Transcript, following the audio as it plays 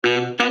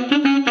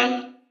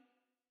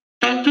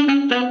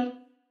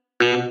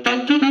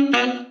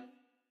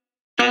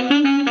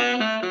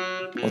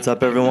What's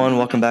up, everyone?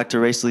 Welcome back to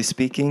Racially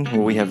Speaking,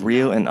 where we have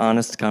real and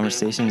honest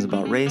conversations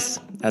about race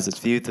as it's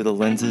viewed through the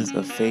lenses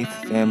of faith,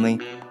 family,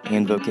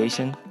 and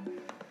vocation.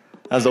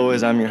 As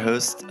always, I'm your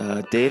host,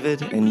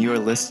 David, and you are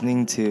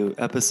listening to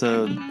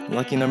episode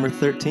lucky number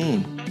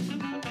 13.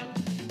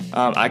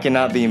 I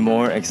cannot be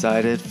more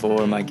excited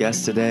for my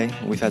guest today.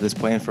 We've had this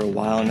planned for a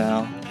while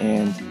now,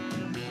 and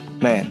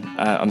man,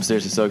 I'm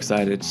seriously so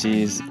excited.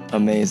 She's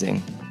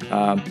amazing.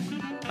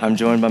 I'm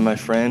joined by my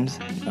friend,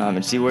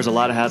 and she wears a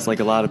lot of hats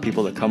like a lot of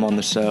people that come on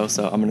the show,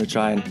 so I'm going to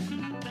try and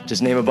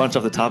just name a bunch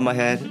off the top of my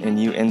head,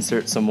 and you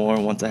insert some more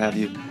once I have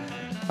you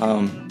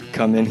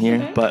come in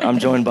here. Okay. But I'm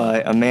joined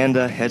by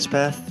Amanda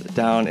Hedgepeth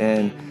down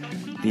in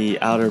the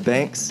Outer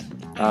Banks.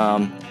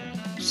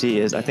 She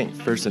is, I think,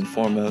 first and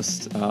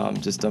foremost,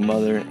 just a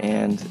mother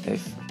and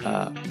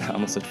I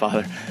almost said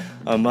father,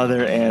 a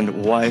mother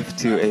and wife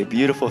to a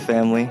beautiful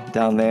family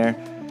down there.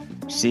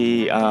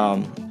 She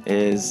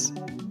is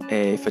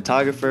a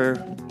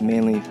photographer,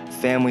 mainly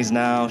families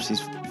now.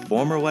 She's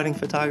former wedding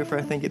photographer,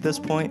 I think, at this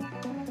point.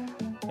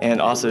 And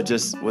also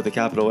just with a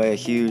capital A, a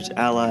huge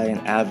ally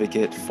and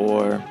advocate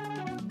for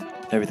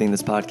everything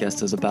this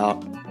podcast is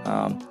about,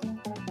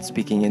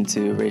 speaking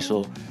into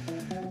racial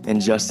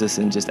injustice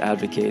and just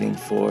advocating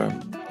for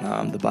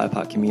the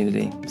BIPOC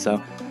community.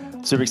 So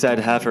super excited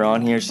to have her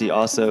on here. She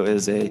also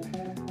is a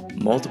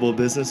multiple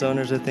business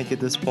owners, I think,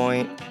 at this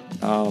point,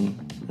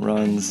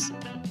 runs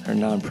her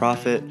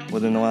nonprofit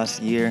within the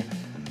last year.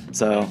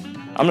 So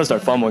I'm going to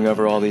start fumbling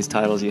over all these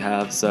titles you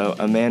have. So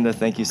Amanda,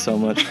 thank you so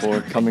much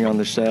for coming on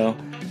the show.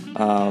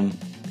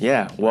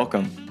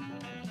 Welcome.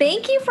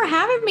 Thank you for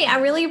having me. I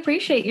really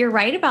appreciate you're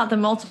right about the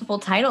multiple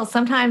titles.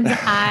 Sometimes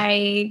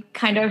I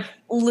kind of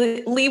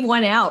leave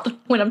one out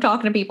when I'm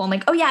talking to people. I'm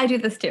like, oh yeah, I do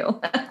this too.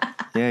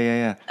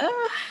 Yeah.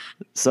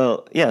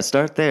 So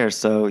start there.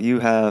 So you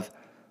have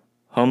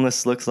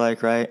Homeless Looks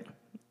Like, right?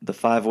 The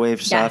 5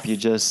 Wave shop. Yes. You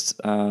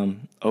just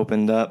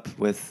opened up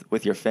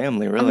with your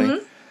family,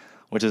 really,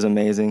 which is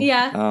amazing.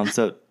 Yeah.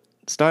 So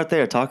start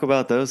there. Talk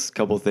about those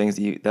couple things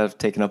that have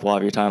taken up a lot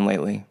of your time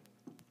lately.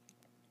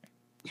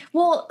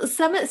 Well,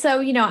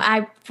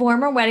 I'm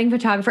former wedding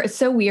photographer. It's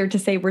so weird to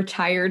say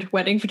retired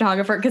wedding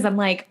photographer because I'm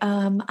like,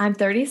 I'm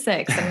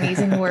 36. I'm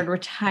using the word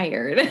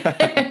retired.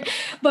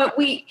 But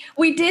we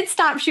did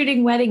stop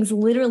shooting weddings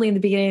literally in the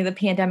beginning of the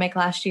pandemic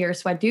last year.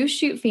 So I do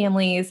shoot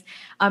families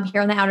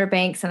here on the Outer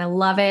Banks, and I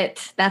love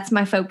it. That's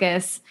my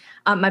focus,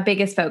 my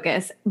biggest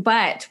focus.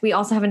 But we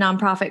also have a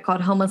nonprofit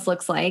called Homeless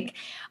Looks Like,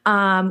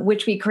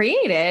 which we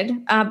created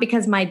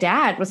because my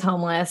dad was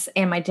homeless,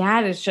 and my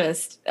dad is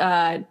just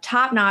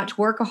top-notch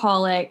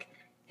workaholic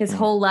his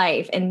whole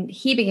life, and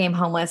he became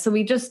homeless. So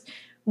we just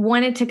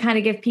wanted to kind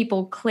of give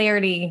people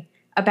clarity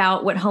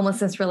about what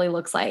homelessness really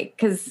looks like,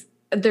 because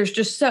there's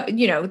just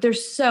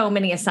there's so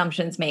many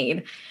assumptions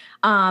made.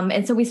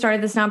 And so we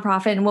started this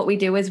nonprofit, and what we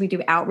do is we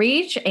do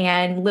outreach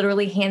and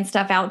literally hand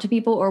stuff out to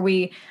people, or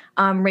we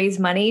raise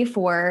money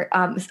for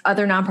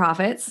other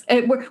nonprofits.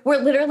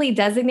 We're literally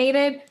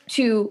designated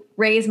to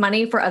raise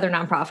money for other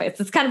nonprofits.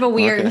 It's kind of a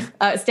weird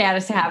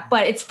status to have,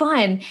 but it's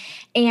fun.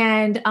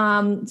 And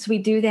so we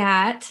do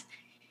that.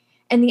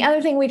 And the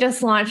other thing we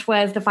just launched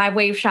was the 5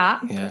 Wave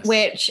shop, Yes.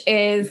 which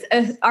is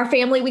our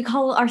family. We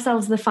call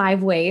ourselves the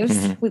 5 Waves.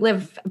 Mm-hmm. We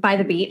live by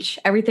the beach.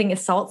 Everything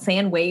is salt,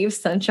 sand, waves,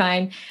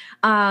 sunshine.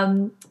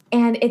 And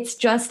it's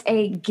just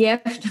a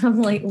gift.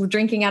 I'm like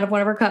drinking out of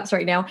one of our cups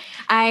right now.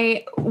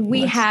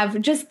 We have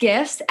just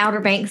gifts,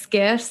 Outer Banks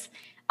gifts,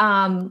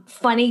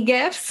 funny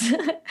gifts,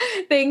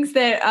 things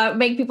that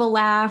make people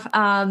laugh.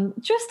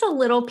 Just a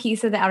little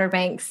piece of the Outer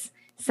Banks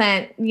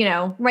sent,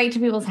 right to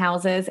people's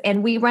houses.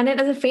 And we run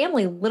it as a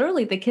family.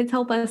 Literally, the kids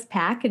help us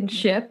pack and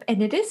ship.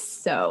 And it is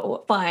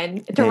so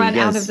fun to run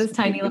out of this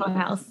tiny little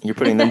house. You're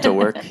putting them to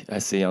work, I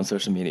see on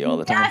social media all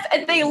the time. Yes,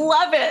 and they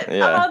love it.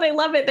 Yeah. Oh, they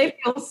love it. They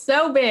feel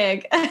so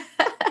big.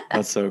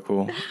 That's so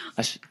cool.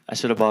 I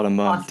should have bought a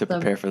mug to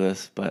prepare for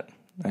this, but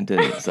I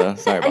didn't. So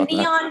sorry about that. A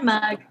neon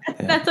mug. Yeah.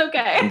 That's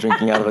okay. I'm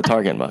drinking out of a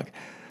Target mug.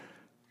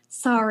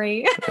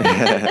 Sorry.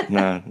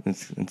 No,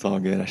 it's all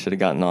good. I should have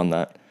gotten on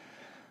that.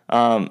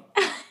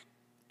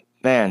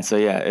 Man, so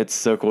yeah, it's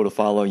so cool to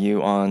follow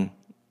you on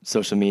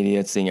social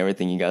media, seeing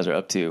everything you guys are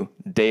up to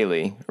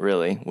daily,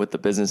 really, with the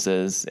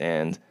businesses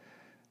and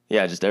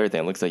just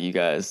everything. It looks like you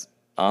guys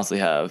honestly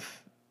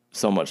have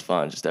so much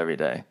fun just every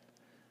day.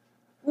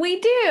 We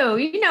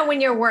do.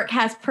 When your work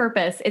has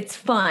purpose, it's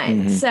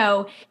fun. Mm-hmm.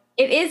 So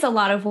it is a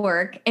lot of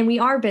work, and we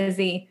are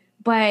busy,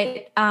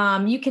 but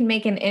you can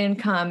make an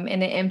income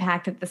and an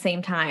impact at the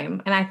same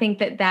time. And I think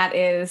that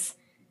is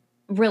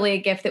really a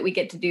gift that we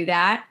get to do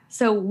that.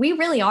 So we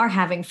really are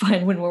having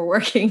fun when we're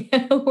working.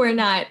 We're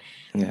not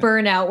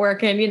burnout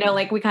working,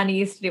 like we kind of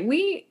used to do.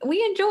 We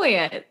enjoy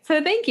it.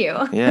 So thank you.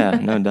 Yeah,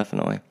 no,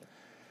 definitely.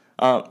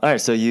 All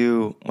right. So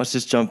let's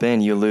just jump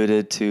in. You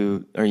alluded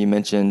to, or you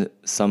mentioned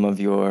some of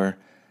your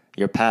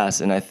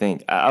past. And I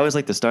think I always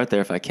like to start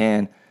there if I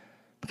can,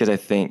 because I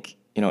think,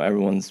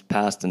 everyone's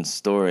past and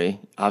story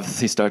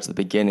obviously starts at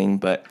the beginning,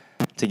 but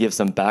to give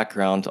some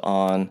background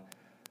on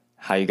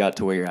how you got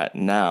to where you're at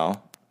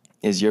now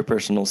is your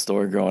personal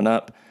story growing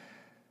up.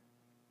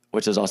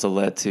 which has also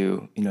led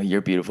to,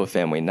 your beautiful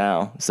family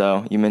now.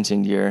 So you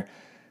mentioned your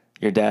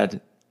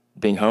dad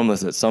being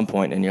homeless at some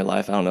point in your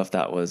life. I don't know if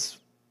that was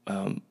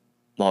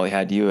while he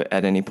had you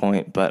at any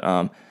point,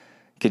 but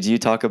could you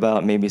talk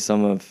about maybe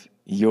some of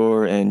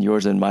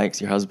yours and Mike's,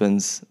 your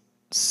husband's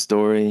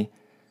story,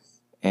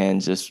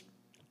 and just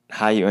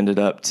how you ended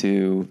up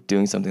to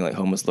doing something like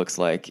Homeless Looks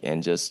Like,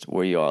 and just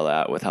where you all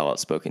at with how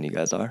outspoken you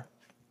guys are?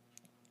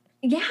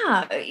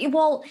 Yeah.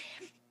 Well,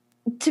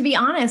 to be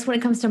honest, when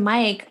it comes to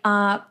Mike,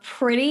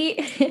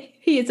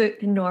 he is a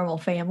normal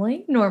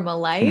family, normal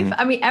life. Mm-hmm.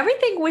 I mean,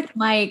 everything with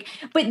Mike,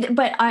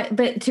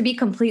 but to be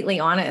completely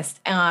honest,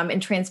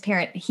 and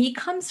transparent, he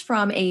comes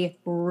from a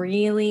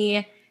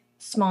really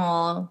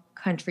small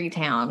country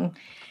town.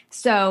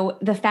 So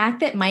the fact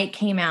that Mike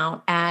came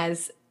out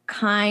as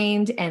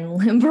kind and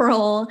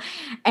liberal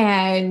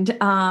and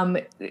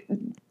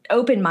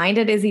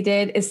open-minded as he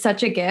did is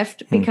such a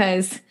gift,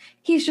 because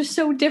he's just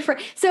so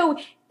different. So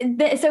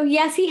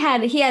yes, he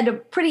had a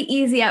pretty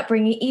easy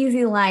upbringing,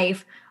 easy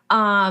life.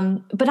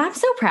 But I'm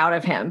so proud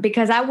of him,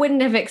 because I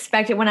wouldn't have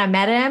expected, when I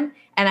met him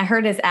and I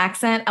heard his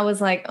accent, I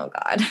was like, oh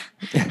God,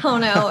 oh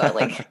no.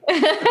 Like, and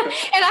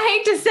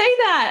I hate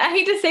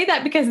to say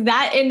that because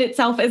that in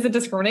itself is a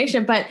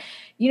discrimination, but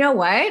you know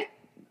what?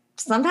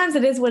 Sometimes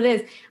it is what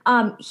it is.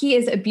 He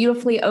is a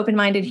beautifully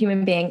open-minded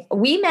human being.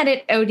 We met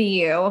at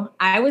ODU.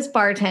 I was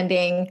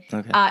bartending.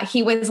 Okay.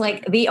 He was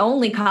like the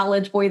only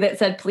college boy that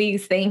said,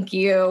 please, thank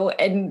you,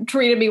 and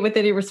treated me with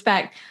any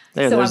respect.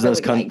 Yeah, so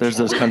there's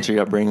those country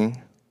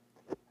upbringing.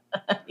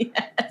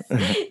 Yes.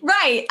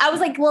 Right. I was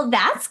like, well,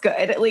 that's good,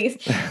 at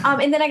least.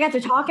 And then I got to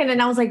talking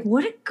and I was like,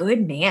 what a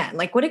good man,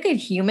 like what a good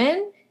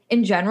human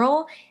in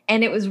general.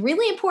 And it was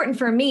really important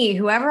for me,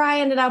 whoever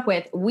I ended up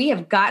with, we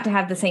have got to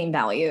have the same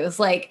values.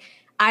 Like,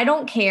 I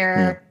don't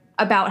care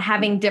about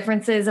having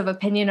differences of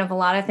opinion of a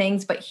lot of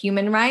things, but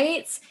human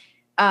rights,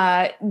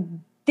 the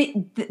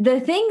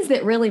things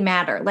that really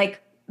matter,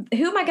 like,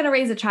 who am I going to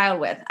raise a child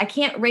with? I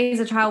can't raise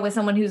a child with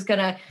someone who's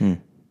going to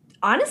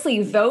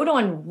honestly vote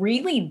on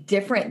really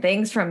different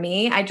things from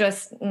me.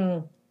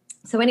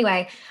 So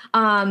anyway,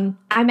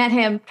 I met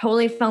him,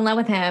 totally fell in love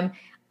with him.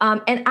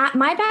 And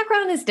my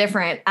background is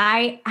different.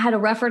 I had a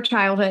rougher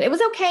childhood. It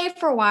was okay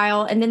for a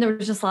while. And then there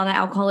was just a lot of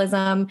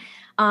alcoholism,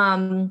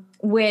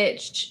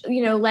 which,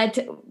 led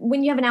to,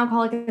 when you have an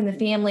alcoholic in the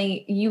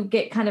family, you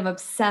get kind of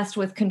obsessed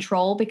with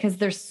control because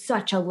there's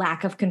such a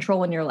lack of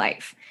control in your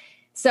life.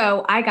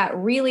 So I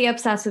got really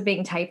obsessed with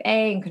being type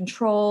A and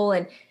control.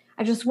 And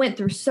I just went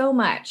through so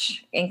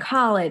much in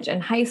college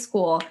and high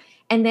school.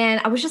 And then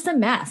I was just a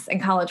mess in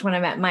college when I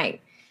met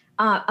Mike,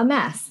 a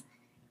mess.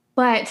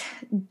 But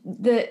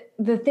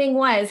the thing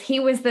was, he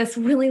was this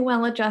really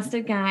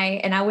well-adjusted guy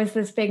and I was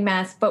this big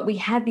mess, but we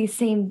had these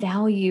same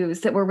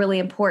values that were really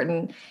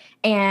important.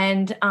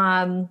 And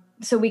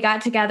so we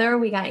got together,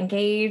 we got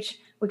engaged,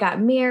 we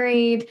got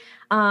married,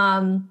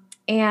 and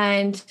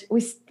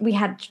we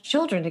had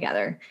children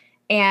together.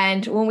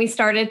 And when we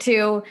started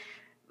to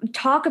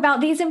talk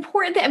about these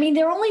important things, I mean,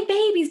 they're only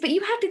babies, but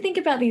you have to think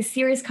about these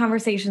serious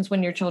conversations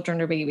when your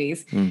children are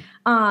babies.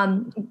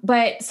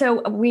 But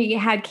so we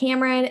had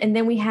Cameron, and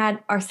then we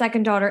had our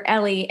second daughter,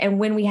 Ellie. And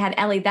when we had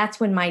Ellie, that's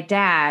when my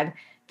dad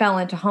fell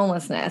into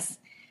homelessness.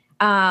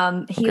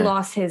 He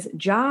lost his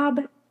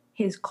job,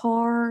 his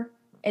car,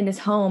 and his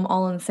home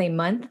all in the same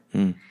month.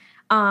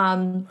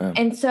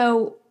 And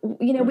so,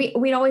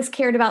 we'd always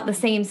cared about the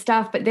same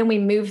stuff, but then we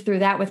moved through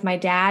that with my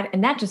dad,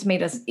 and that just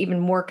made us even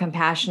more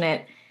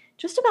compassionate,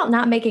 just about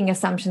not making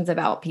assumptions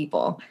about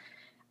people.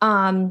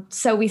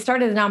 So we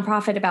started a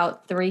nonprofit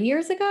about 3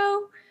 years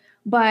ago,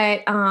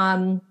 but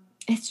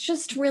it's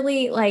just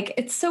really like,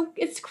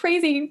 it's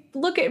crazy.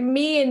 Look at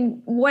me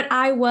and what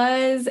I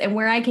was and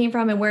where I came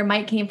from and where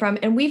Mike came from.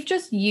 And we've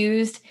just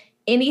used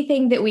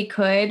anything that we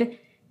could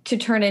to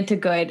turn into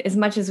good as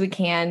much as we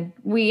can.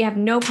 We have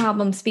no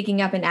problem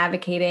speaking up and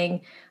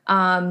advocating.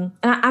 And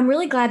I'm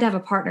really glad to have a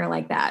partner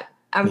like that.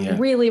 I'm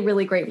really,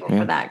 really grateful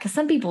for that, because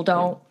some people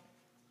don't.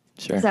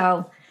 Sure.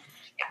 So,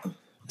 yeah.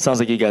 Sounds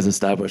like you guys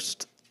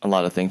established a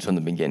lot of things from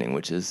the beginning,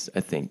 which is,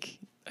 I think,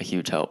 a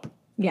huge help.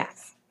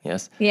 Yes.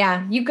 Yes.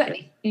 Yeah. You've got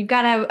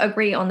to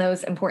agree on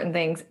those important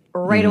things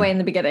right away in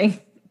the beginning.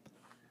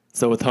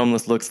 So with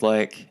Homeless Looks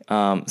Like,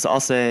 so I'll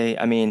say,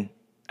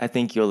 I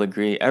think you'll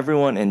agree,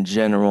 everyone in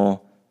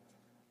general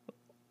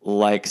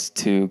likes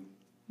to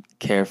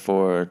care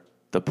for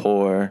the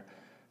poor,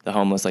 the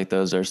homeless. Like,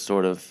 those are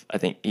sort of, I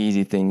think,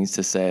 easy things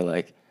to say,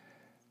 like,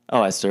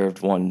 oh, I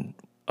served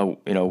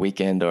a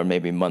weekend or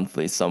maybe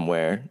monthly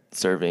somewhere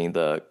serving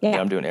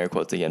I'm doing air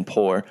quotes again,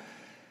 poor.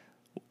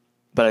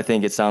 But I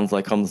think it sounds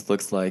like Homeless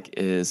Looks Like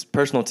is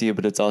personal to you,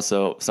 but it's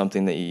also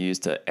something that you use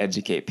to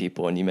educate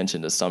people. And you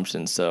mentioned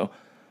assumptions. So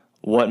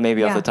what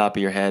maybe off the top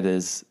of your head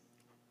is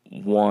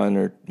one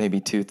or maybe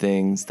two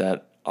things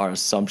that are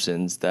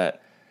assumptions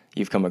that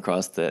you've come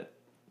across that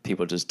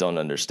people just don't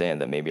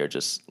understand, that maybe are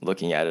just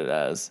looking at it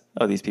as,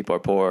 oh, these people are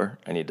poor,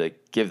 I need to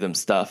give them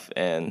stuff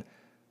and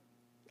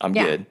I'm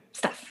good.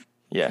 Stuff.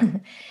 Yeah.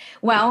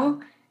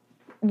 Well,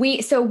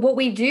 So what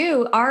we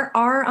do, our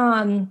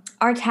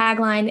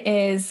tagline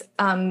is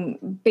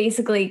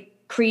basically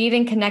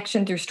creating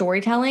connection through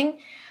storytelling.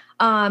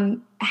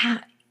 Um,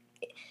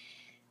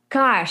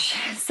 Gosh,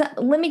 so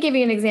let me give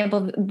you an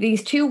example.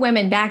 These two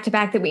women back to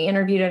back that we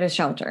interviewed at a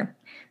shelter.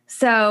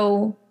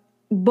 So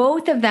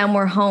both of them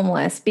were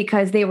homeless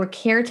because they were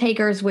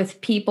caretakers with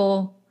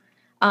people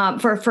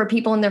for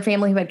people in their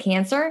family who had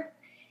cancer.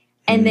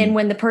 And then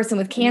when the person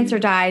with cancer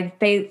died,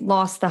 they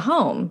lost the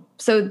home.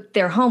 So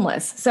they're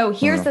homeless. So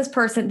here's this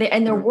person,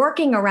 and they're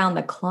working around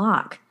the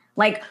clock,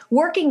 like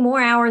working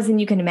more hours than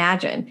you can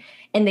imagine.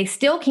 And they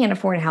still can't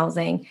afford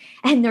housing.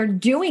 And they're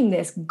doing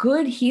this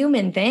good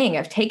human thing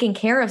of taking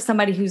care of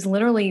somebody who's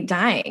literally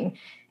dying.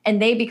 And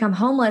they become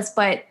homeless.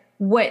 But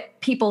what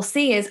people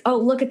see is, oh,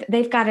 look at,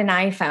 they've got an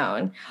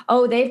iPhone.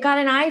 Oh, they've got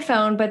an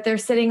iPhone, but they're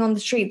sitting on the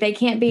street. They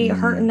can't be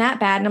hurting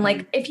that bad. And I'm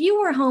like, if you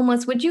were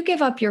homeless, would you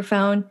give up your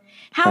phone?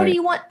 How do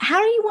you want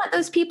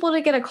those people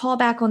to get a call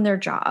back on their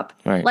job?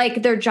 Right.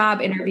 Like their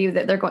job interview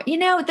that they're going,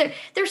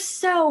 there's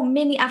so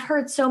many, I've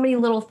heard so many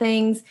little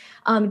things.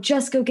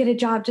 Just go get a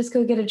job, just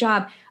go get a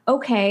job.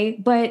 Okay.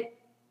 But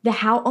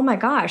oh my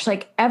gosh,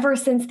 like ever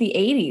since the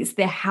 80s,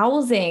 the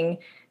housing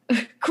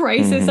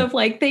crisis of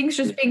like things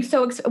just being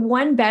so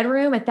one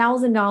bedroom,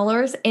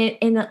 $1,000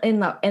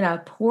 in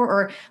a poor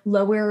or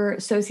lower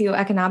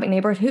socioeconomic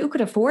neighborhood, who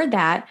could afford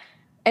that?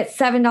 At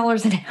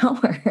 $7 an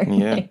hour.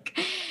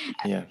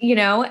 Yeah.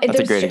 That's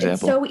a great example.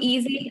 It's so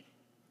easy.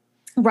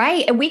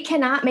 Right. And we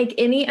cannot make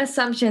any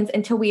assumptions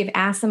until we have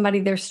asked somebody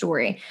their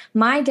story.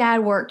 My dad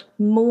worked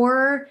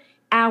up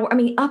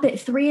at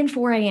 3 and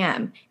 4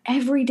 a.m.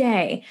 every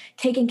day,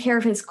 taking care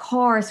of his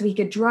car so he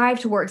could drive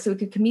to work, so he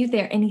could commute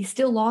there. And he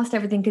still lost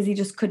everything because he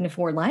just couldn't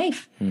afford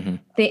life.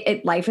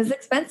 Life is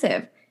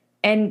expensive.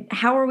 And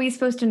how are we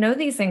supposed to know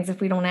these things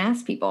if we don't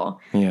ask people?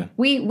 Yeah.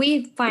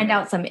 We find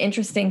out some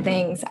interesting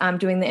things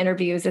doing the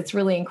interviews. It's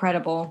really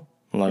incredible.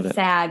 Love it.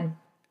 Sad.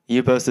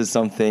 You posted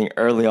something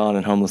early on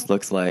in Homeless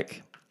Looks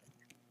Like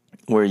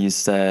where you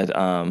said,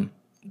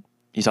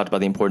 you talked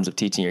about the importance of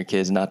teaching your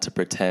kids not to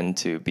pretend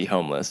to be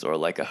homeless or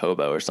like a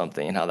hobo or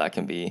something, and how that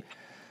can be,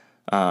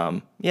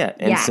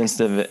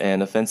 insensitive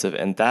and offensive.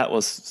 And that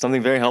was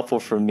something very helpful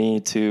for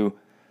me to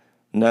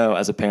know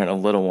as a parent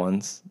of little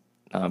ones,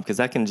 because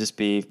that can just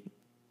be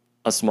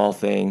a small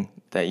thing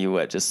that you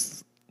would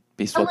just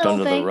be swept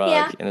under the rug.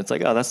 Yeah. And it's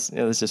like, oh, that's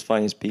just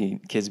funny as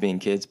kids being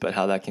kids, but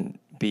how that can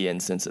be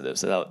insensitive.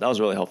 So that was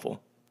really helpful.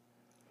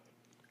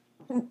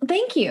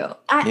 Thank you.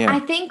 I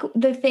think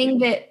the thing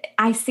that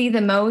I see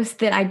the most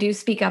that I do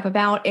speak up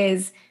about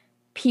is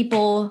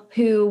people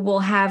who will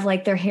have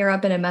like their hair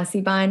up in a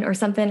messy bun or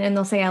something, and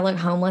they'll say, I look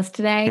homeless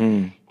today.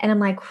 And I'm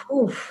like,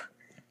 oof.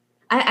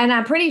 And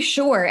I'm pretty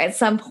sure at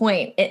some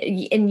point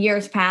in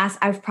years past,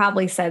 I've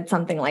probably said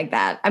something like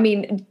that. I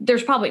mean,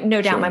 there's probably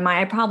no doubt in my mind.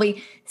 I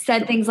probably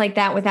said things like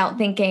that without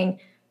thinking,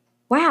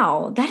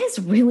 wow, that is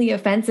really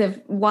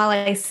offensive while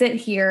I sit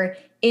here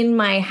in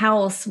my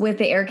house with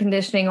the air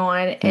conditioning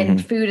on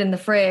and food in the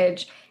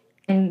fridge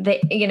and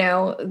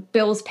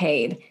bills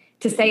paid,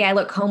 to say I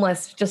look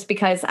homeless just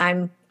because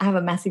I have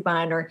a messy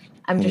bun or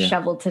I'm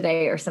disheveled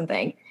today or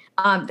something.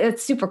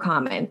 It's super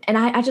common. And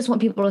I just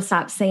want people to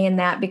stop saying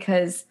that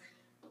because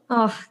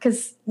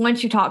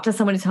once you talk to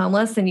someone who's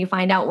homeless and you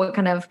find out what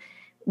kind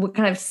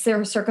of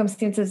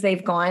circumstances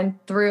they've gone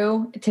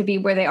through to be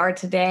where they are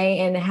today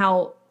and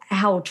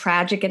how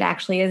tragic it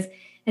actually is,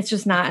 it's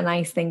just not a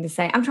nice thing to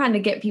say. I'm trying to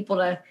get people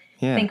to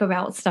think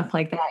about stuff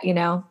like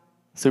that,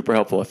 Super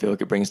helpful. I feel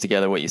like it brings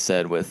together what you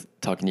said with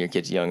talking to your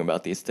kids young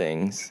about these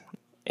things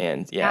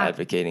and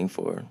advocating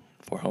for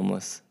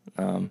homeless.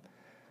 No,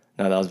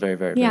 that was very,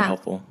 very, very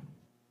helpful.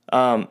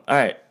 All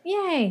right.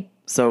 Yay.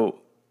 So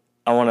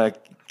I want to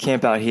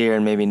camp out here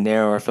and maybe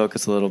narrow our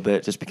focus a little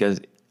bit, just because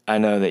I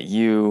know that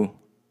you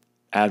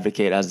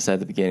advocate, as I said at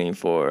the beginning,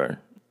 for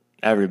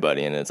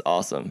everybody, and it's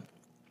awesome.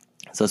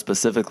 So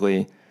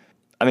specifically,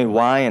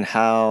 why and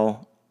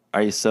how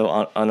are you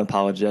so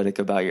unapologetic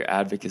about your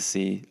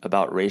advocacy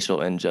about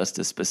racial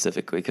injustice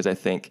specifically? Because I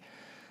think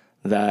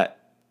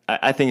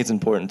it's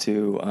important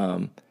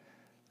to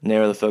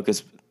narrow the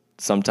focus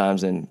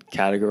sometimes and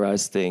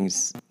categorize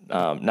things,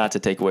 not to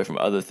take away from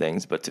other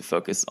things, but to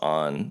focus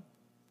on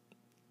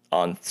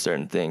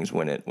certain things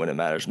when it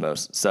matters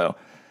most. So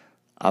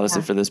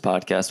obviously for this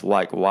podcast,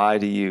 why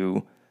do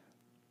you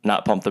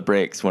not pump the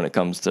brakes when it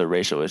comes to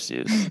racial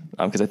issues?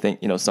 Because I think,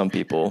 some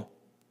people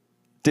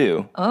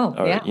do.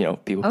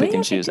 People pick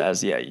and choose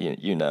as,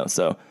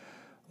 So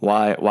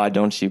why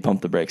don't you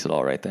pump the brakes at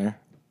all right there?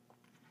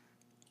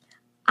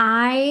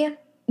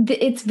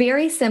 It's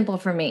very simple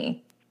for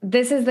me.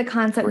 This is the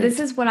concept. Great. This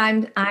is what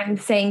I'm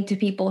saying to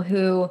people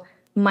who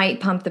might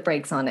pump the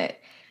brakes on it.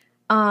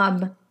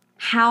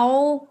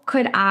 How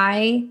could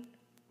I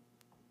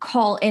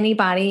call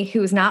anybody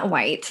who's not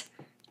white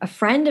a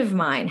friend of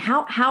mine?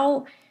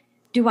 How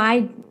do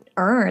I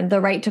earn the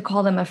right to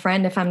call them a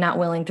friend if I'm not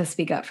willing to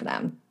speak up for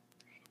them?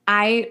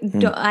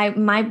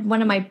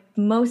 One of my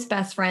most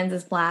best friends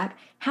is Black.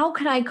 How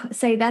could I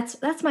say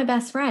that's my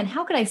best friend?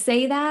 How could I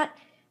say that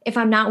if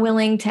I'm not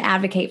willing to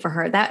advocate for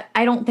her, that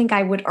I don't think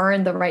I would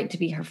earn the right to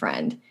be her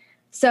friend.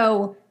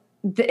 So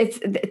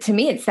to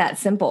me, it's that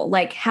simple.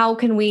 Like, how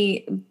can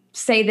we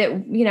say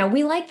that,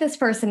 we like this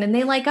person and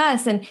they like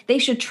us and they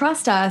should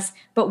trust us,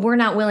 but we're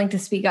not willing to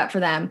speak up for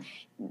them?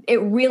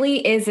 It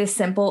really is as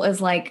simple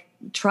as like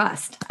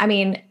trust. I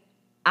mean,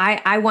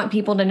 I want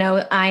people to know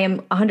I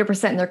am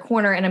 100% in their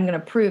corner and I'm going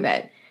to prove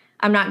it.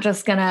 I'm not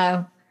just going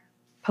to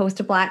post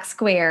a black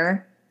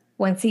square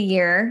once a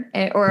year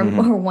or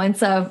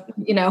once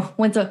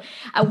once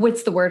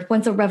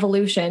a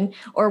revolution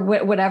or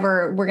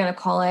whatever we're going to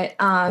call it.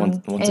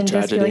 Once and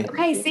just be like,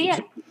 okay, see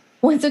it.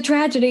 Once a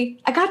tragedy,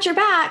 I got your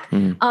back.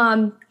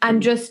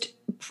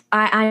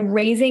 I'm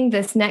raising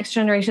this next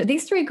generation.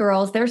 These 3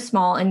 girls, they're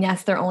small. And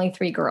yes, they're only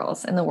 3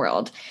 girls in the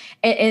world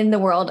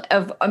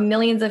of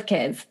millions of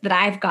kids that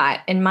I've got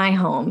in my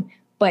home.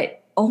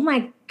 But oh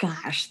my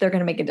gosh, they're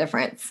going to make a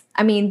difference.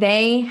 I mean,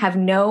 they have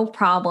no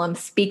problem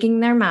speaking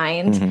their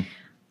mind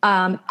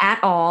at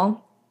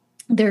all.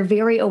 They're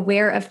very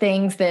aware of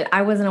things that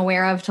I wasn't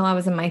aware of till I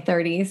was in my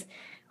 30s.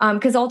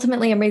 Because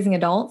ultimately I'm raising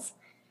adults.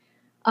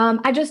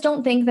 I just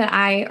don't think that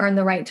I earn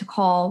the right to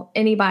call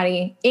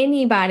anybody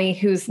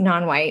who's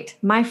non-white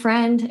my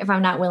friend if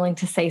I'm not willing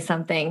to say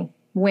something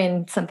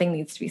when something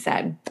needs to be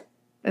said.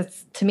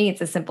 To me,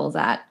 it's as simple as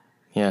that.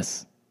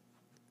 Yes.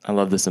 I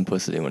love the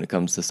simplicity when it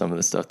comes to some of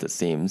the stuff that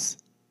seems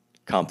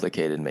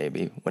complicated,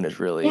 maybe, when it's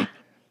really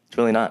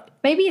not.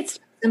 Maybe it's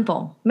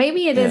simple.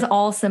 Maybe it is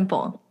all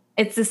simple.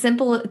 It's as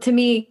simple to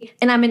me,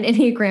 and I'm an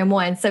Enneagram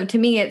 1, so to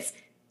me it's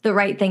the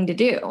right thing to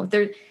do.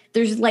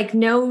 There's like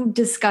no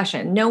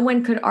discussion. No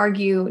one could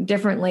argue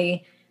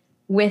differently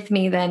with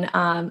me than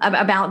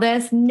about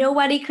this.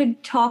 Nobody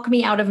could talk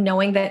me out of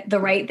knowing that the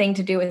right thing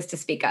to do is to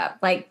speak up.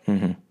 Like,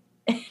 to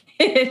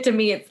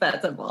me, it's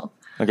that simple.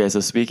 Okay, so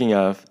speaking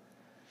of,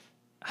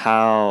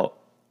 how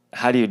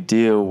do you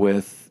deal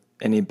with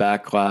any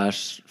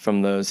backlash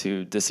from those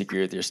who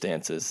disagree with your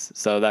stances?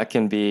 So that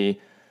can be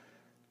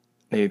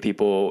maybe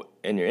people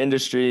in your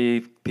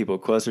industry, people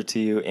closer to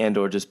you, and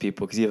or just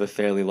people, because you have a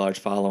fairly large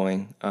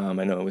following. I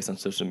know, at least on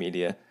social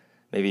media,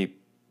 maybe,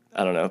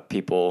 I don't know,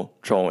 people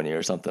trolling you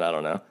or something. I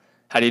don't know.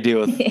 How do you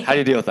deal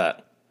with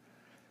that?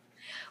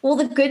 Well,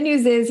 the good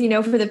news is,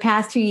 for the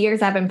past 2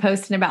 years, I've been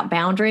posting about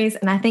boundaries,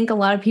 and I think a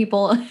lot of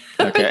people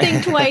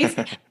think twice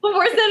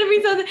before sending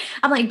me something.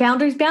 I'm like,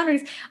 boundaries.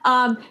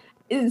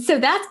 So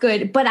that's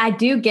good, but I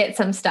do get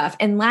some stuff.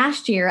 And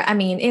last year, I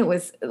mean, it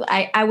was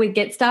I would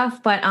get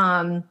stuff, but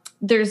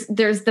there's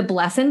the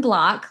bless and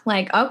block.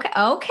 Like,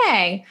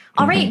 okay,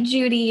 all right,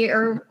 Judy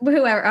or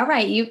whoever. All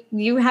right,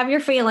 you have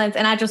your feelings,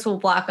 and I just will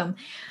block them.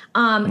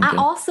 I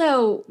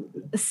also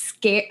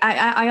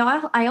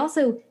I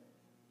also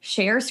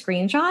share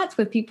screenshots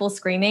with people's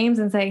screen names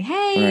and say,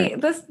 hey,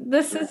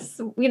 this is,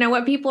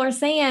 what people are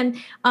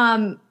saying.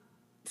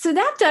 So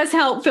that does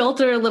help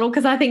filter a little,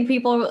 because I think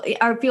people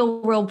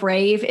feel real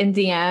brave in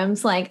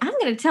DMs. Like, I'm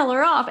going to tell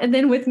her off. And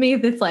then with me,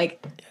 it's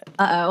like,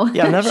 uh-oh.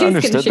 Yeah, I've never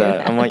understood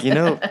that. I'm like,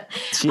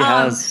 she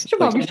has. She'll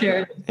probably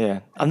share it. Yeah.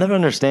 I'll never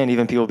understand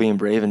even people being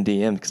brave in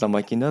DM, because I'm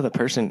like, the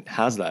person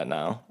has that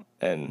now.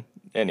 And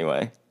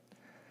anyway.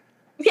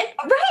 Yeah,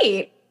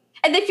 right.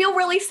 And they feel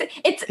really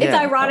it's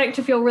ironic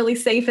to feel really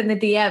safe in the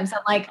DMs.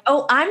 I'm like,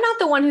 oh, I'm not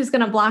the one who's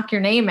going to block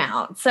your name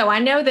out. So I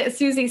know that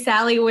Susie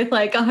Sally with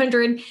like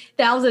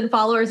 100,000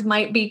 followers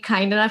might be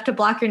kind enough to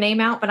block your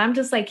name out, but I'm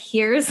just like,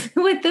 here's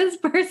what this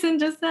person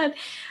just said.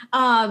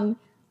 I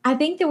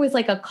think there was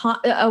like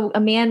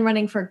a man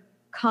running for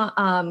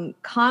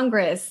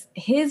Congress.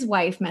 His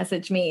wife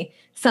messaged me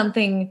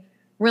something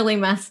really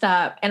messed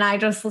up, and I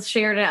just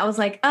shared it. I was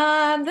like,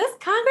 this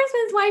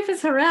congressman's wife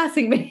is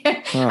harassing me.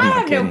 I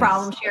have no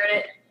problem sharing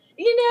it.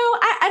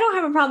 I don't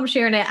have a problem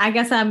sharing it. I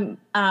guess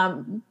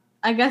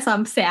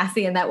I'm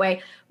sassy in that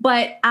way,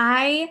 but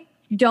I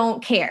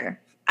don't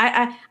care.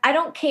 I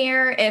don't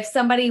care if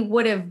somebody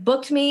would have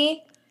booked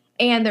me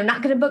and they're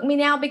not going to book me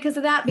now because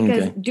of that,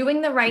 because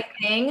doing the right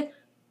thing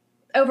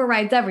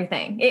overrides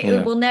everything.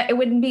 It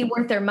wouldn't be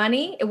worth their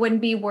money. It wouldn't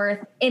be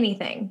worth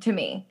anything to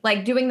me.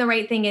 Like, doing the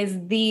right thing is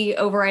the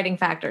overriding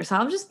factor. So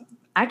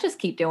I just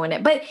keep doing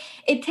it. But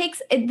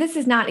this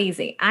is not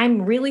easy.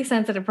 I'm a really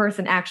sensitive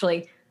person,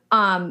 actually.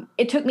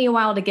 It took me a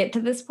while to get to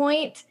this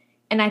point,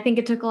 and I think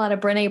it took a lot of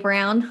Brené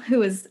Brown,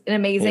 who is an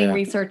amazing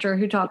researcher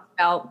who talks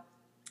about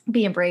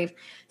being brave.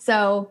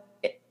 So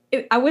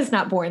I was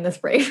not born this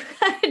brave.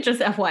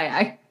 Just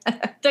FYI.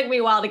 It took me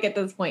a while to get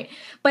to this point,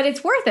 but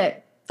it's worth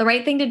it. The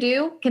right thing to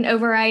do can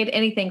override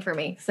anything for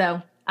me.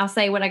 So I'll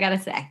say what I got to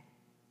say.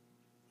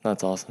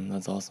 That's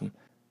awesome.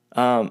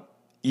 I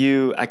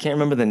can't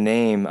remember the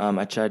name.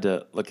 I tried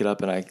to look it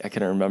up and I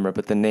couldn't remember,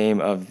 but the name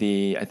of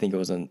I think it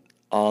was an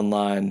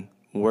online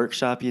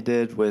workshop you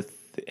did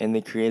in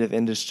the creative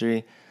industry.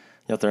 You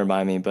have to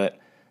remind me, but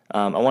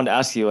I wanted to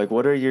ask you, like,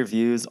 what are your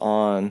views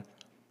on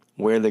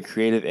where the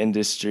creative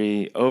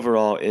industry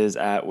overall is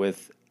at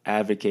with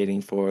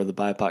advocating for the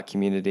BIPOC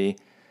community,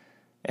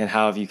 and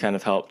how have you kind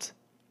of helped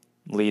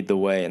lead the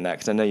way in that?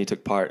 Because I know you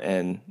took part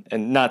in,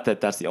 and not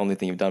that that's the only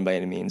thing you've done by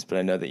any means, but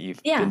I know that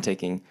you've been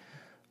taking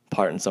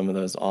part in some of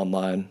those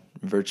online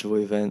virtual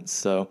events.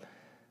 So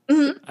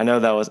Mhm. I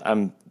know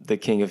I'm the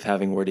king of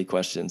having wordy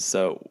questions.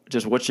 So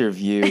just what's your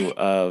view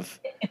of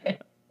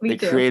Me the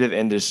too. creative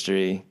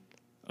industry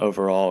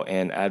overall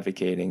and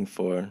advocating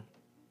for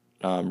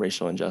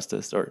racial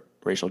injustice or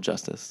racial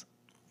justice?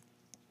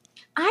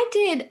 I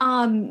did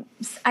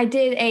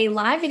a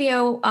live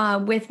video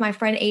with my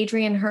friend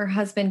Adrian, her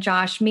husband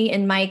Josh, me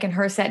and Mike and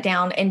her sat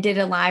down and did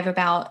a live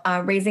about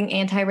raising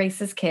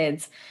anti-racist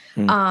kids.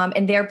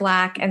 And they're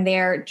Black and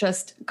they're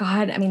just,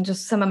 God, I mean,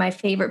 just some of my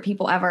favorite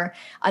people ever.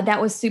 That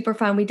was super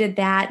fun. We did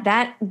that.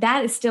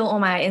 That is still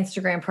on my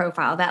Instagram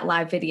profile, that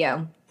live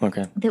video.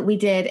 Okay. That we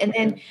did. And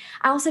then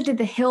I also did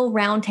the Hill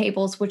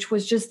Roundtables, which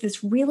was just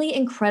this really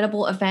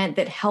incredible event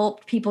that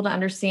helped people to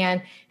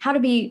understand how to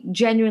be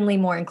genuinely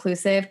more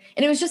inclusive.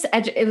 And it was just,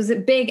 it was a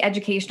big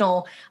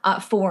educational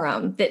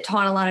forum that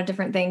taught a lot of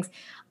different things.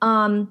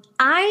 I'm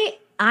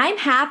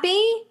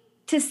happy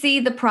to see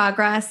the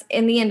progress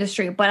in the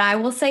industry, but I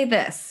will say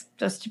this,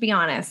 just to be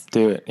honest.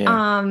 Do it.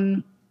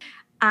 Yeah.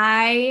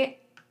 I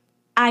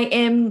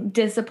am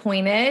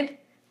disappointed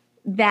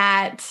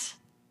that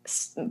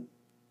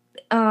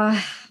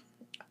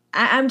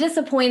I'm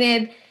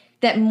disappointed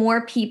that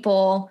more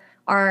people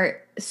are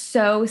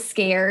so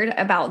scared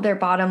about their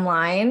bottom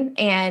line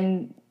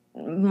and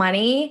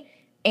money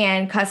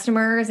and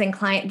customers and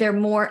client.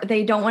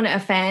 They don't want to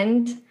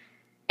offend.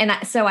 And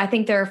so I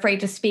think they're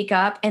afraid to speak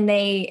up, and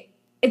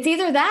it's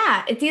either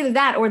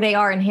that or they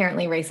are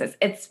inherently racist.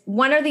 It's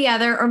one or the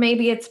other, or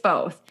maybe it's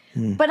both.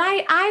 But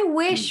I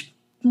wish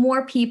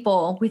more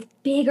people with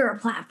bigger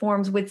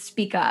platforms would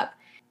speak up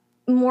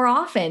more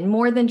often,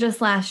 more than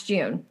just last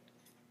June.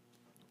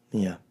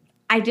 Yeah.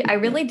 I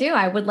really do.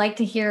 I would like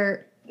to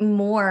hear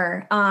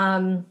more.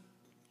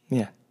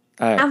 Yeah.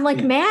 I'm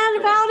like mad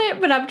about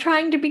it, but I'm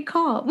trying to be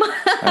calm.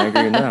 I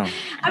agree now.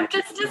 I'm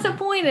just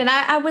disappointed.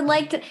 I would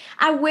like to,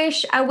 I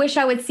wish I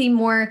would see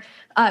more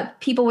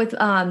people with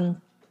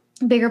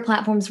bigger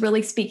platforms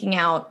really speaking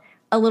out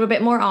a little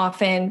bit more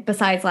often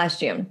besides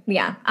last June.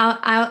 Yeah.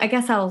 I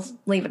guess I'll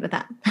leave it at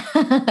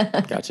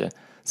that. Gotcha.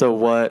 So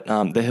what,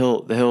 the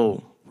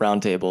Hill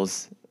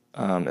Roundtables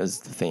is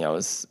the thing I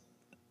was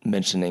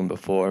mentioning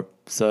before.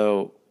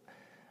 So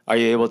are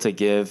you able to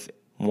give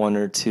one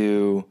or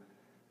two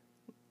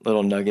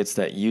little nuggets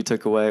that you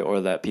took away, or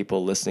that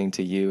people listening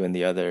to you and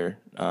the other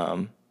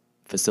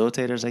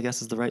facilitators, I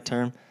guess is the right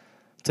term,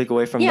 took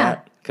away from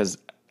that? Because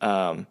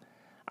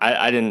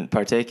I didn't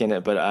partake in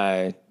it, but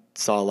I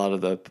saw a lot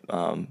of the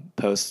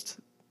post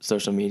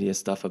social media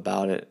stuff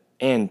about it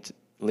and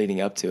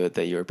leading up to it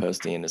that you were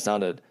posting, and it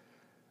sounded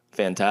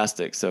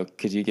fantastic. So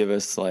could you give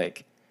us,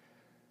 like,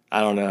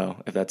 I don't know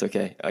if that's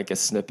okay, like a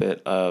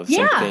snippet of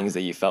some things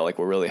that you felt like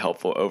were really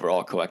helpful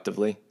overall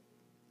collectively?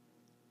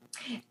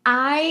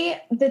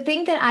 The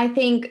thing that I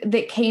think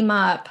that came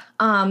up,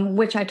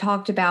 which I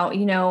talked about,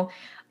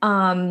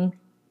 from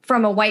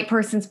a white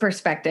person's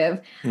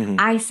perspective,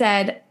 I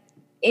said,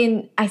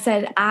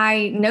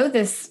 I know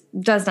this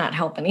does not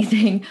help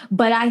anything,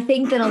 but I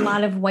think that a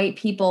lot of white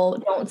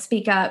people don't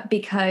speak up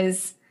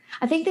because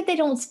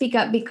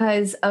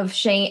of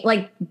shame,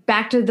 like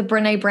back to the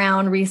Brené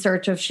Brown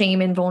research of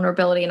shame and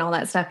vulnerability and all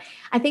that stuff.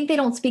 I think they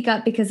don't speak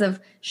up because of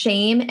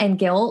shame and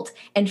guilt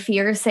and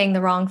fear of saying the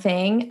wrong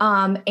thing.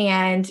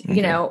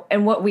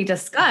 And what we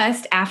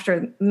discussed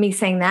after me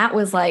saying that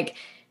was like,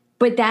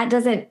 but that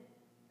doesn't,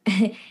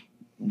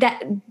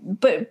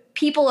 but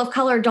people of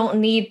color don't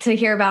need to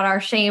hear about our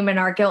shame and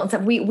our guilt and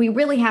stuff. We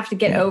really have to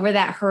get over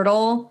that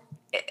hurdle,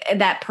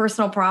 that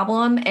personal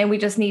problem, and we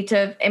just need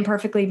to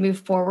imperfectly move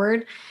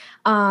forward.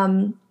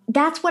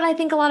 That's what I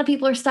think a lot of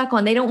people are stuck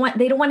on. They don't want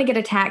to get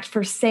attacked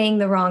for saying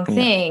the wrong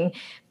thing,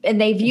 and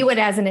they view it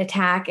as an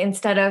attack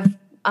instead of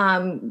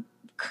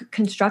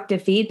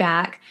constructive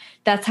feedback.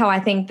 That's how I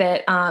think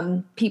that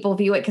people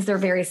view it, because they're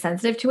very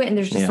sensitive to it, and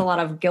there's just a lot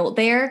of guilt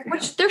there,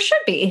 which there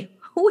should be.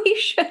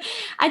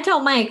 I tell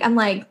Mike, I'm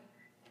like,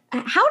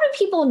 how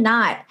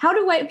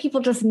do white people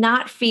just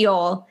not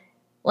feel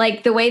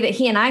like the way that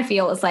he and I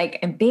feel is like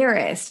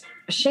embarrassed,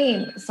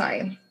 ashamed.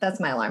 Sorry, that's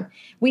my alarm.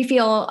 We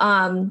feel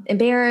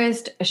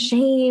embarrassed,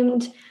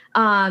 ashamed,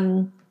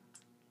 and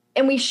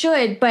we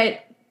should,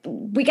 but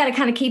we got to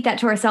kind of keep that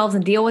to ourselves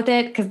and deal with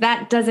it, because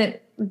that doesn't,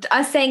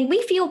 us saying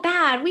we feel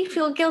bad, we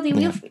feel guilty,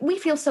 we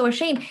feel so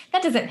ashamed,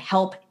 that doesn't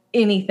help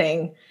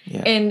anything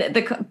in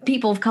the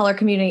people of color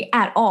community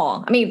at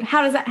all. I mean,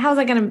 how's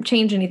that going to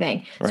change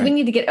anything? Right. So we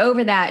need to get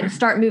over that and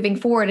start moving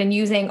forward and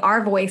using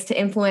our voice to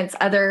influence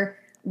other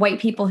white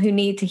people who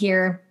need to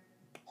hear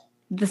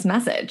this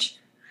message.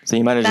 So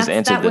you might have just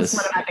answered this. That was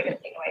one of my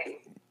biggest takeaways.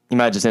 You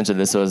might have just answered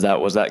this. So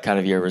was that kind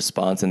of your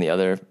response and the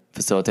other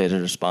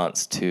facilitator's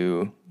response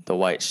to the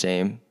white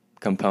shame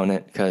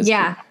component? Because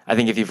I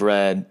think if you've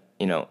read,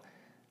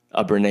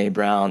 a Brené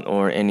Brown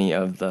or any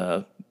of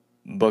the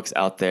books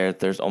out there,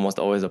 there's almost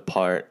always a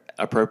part,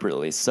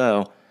 appropriately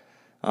so,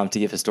 to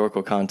give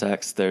historical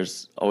context,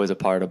 there's always a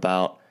part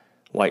about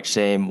white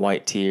shame,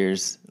 white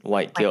tears,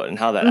 white guilt, and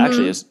how that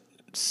actually is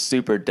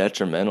super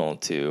detrimental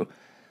to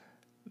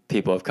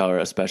people of color,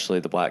 especially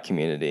the Black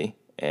community.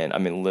 And I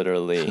mean,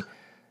 literally,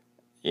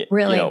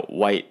 Really?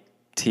 white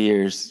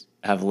tears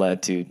have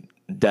led to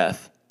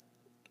death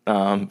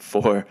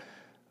for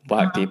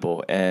Black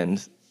people.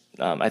 And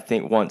I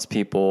think once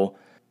people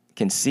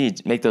can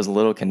make those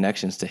little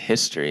connections to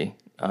history,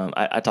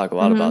 I talk a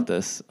lot about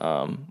this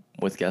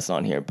with guests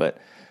on here, but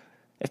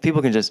if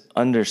people can just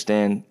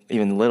understand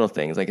even little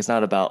things, like it's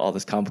not about all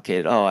this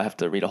complicated, oh, I have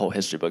to read a whole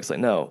history book. It's like,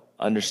 no,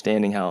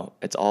 understanding how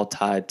it's all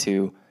tied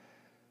to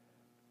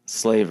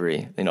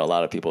slavery. A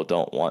lot of people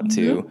don't want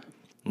to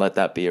let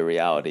that be a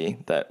reality,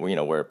 that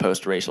we're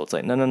post-racial. It's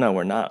like, no,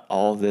 we're not.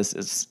 All of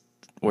this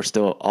we're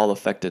still all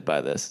affected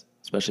by this,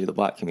 especially the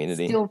Black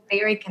community. Still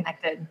very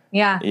connected.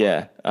 Yeah.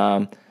 Yeah.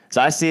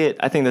 So I see it.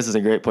 I think this is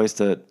a great place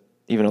to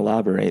even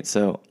elaborate.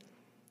 So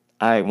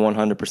I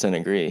 100%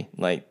 agree.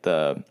 Like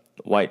the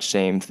white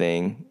shame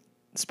thing,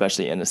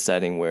 especially in a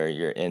setting where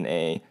you're in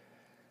a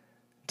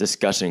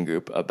discussion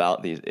group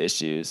about these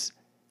issues,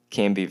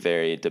 can be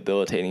very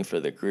debilitating for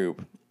the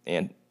group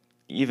and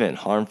even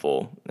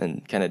harmful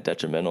and kind of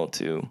detrimental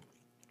to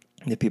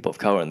the people of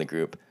color in the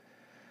group.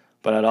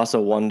 But I'd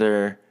also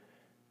wonder,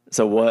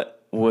 so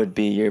what would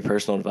be your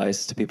personal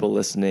advice to people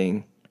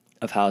listening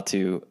of how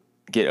to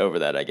get over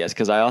that, I guess?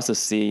 Because I also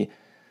see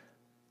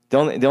the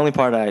only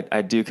part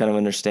I do kind of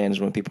understand is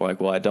when people are like,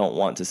 well, I don't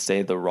want to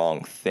say the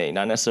wrong thing.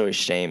 Not necessarily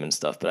shame and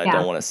stuff, but I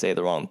don't want to say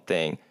the wrong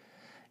thing.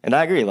 And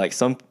I agree, like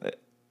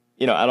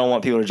I don't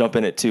want people to jump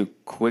in it too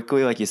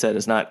quickly. Like you said,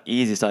 it's not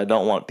easy, so I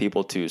don't want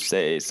people to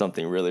say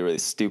something really, really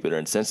stupid or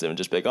insensitive and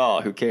just be like,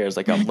 oh, who cares?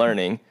 Like, I'm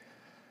learning.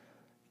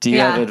 Do you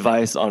have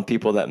advice on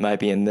people that might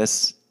be in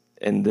this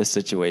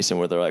situation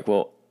where they're like,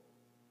 well,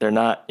 they're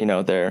not,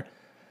 they're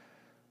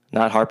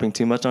not harping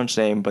too much on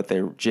shame, but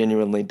they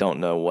genuinely don't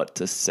know what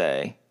to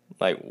say?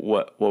 Like,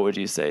 what would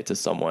you say to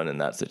someone in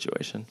that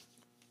situation?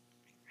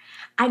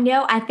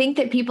 I think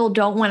that people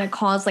don't want to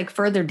cause like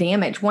further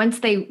damage once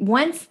the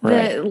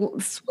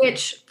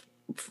switch,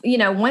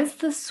 once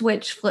the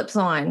switch flips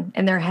on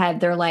in their head,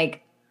 they're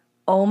like,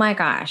 oh my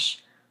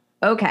gosh,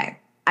 okay.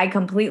 I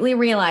completely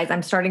realize,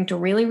 I'm starting to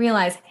really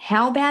realize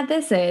how bad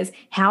this is,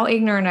 how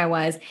ignorant I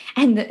was.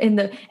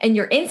 And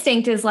your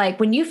instinct is like,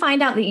 when you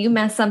find out that you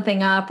messed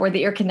something up or that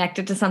you're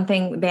connected to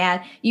something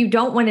bad, you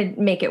don't want to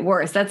make it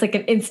worse. That's like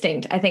an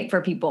instinct, I think, for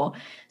people.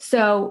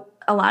 So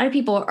a lot of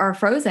people are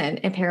frozen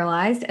and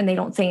paralyzed and they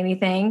don't say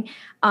anything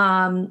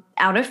out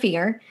of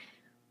fear.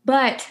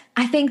 But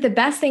I think the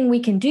best thing we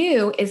can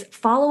do is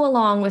follow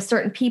along with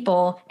certain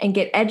people and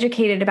get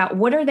educated about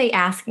what are they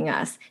asking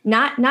us.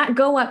 Not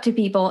go up to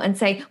people and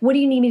say, what do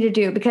you need me to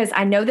do? Because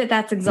I know that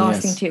that's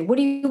exhausting too. What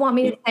do you want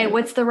me to say?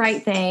 What's the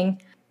right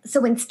thing?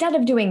 So instead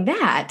of doing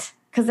that,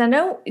 because I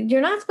know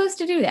you're not supposed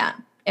to do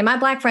that. And my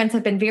Black friends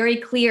have been very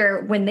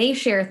clear when they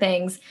share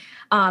things,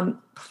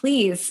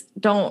 please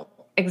don't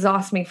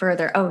exhaust me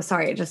further. Oh,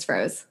 sorry, it just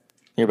froze.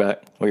 You're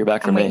back. Well, you're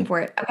back for me. I'm me. waiting for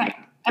it. Okay,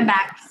 I'm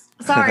back.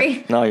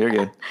 Sorry. No, you're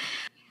good.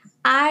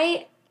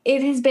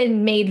 It has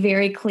been made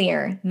very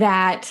clear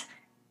that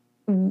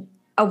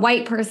a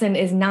white person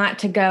is not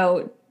to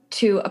go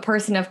to a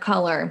person of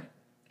color,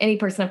 any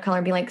person of color,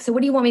 and be like, so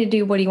what do you want me to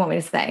do? What do you want me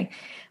to say?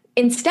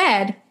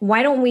 Instead,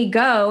 why don't we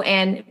go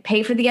and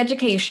pay for the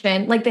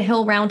education, like the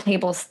Hill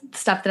Roundtable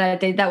stuff that I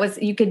did? That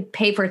was, you could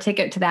pay for a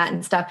ticket to that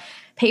and stuff.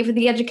 Pay for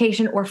the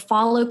education or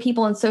follow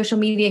people on social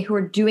media who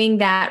are doing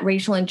that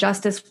racial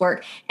injustice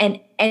work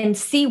and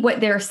see what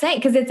they're saying,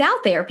 because it's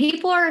out there.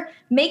 People are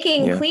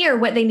making clear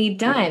what they need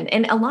done.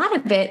 And a lot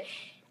of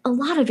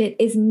it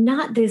is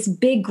not this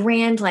big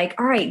grand, like,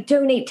 all right,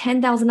 donate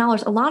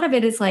 $10,000. A lot of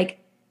it is like,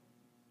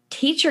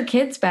 teach your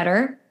kids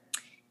better.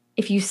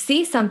 If you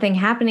see something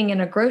happening in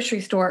a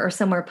grocery store or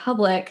somewhere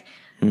public,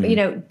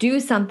 do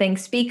something,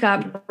 speak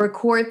up,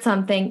 record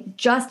something.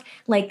 Just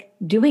like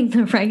doing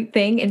the right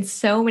thing in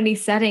so many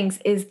settings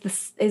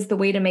is the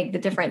way to make the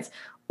difference.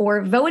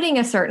 Or voting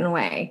a certain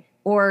way,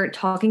 or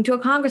talking to a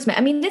congressman.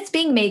 I mean, it's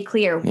being made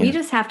clear. Yeah. We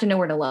just have to know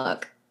where to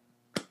look.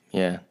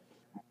 Yeah.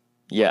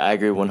 Yeah, I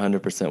agree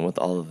 100% with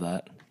all of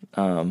that.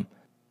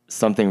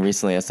 Something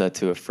recently I said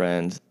to a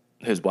friend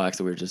who's Black,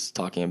 so we were just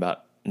talking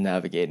about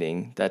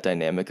navigating that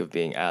dynamic of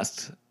being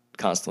asked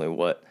constantly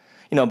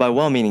by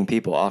well-meaning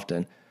people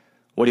often,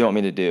 what do you want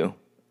me to do?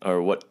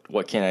 Or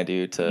what can I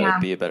do to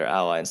be a better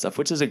ally and stuff,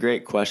 which is a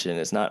great question.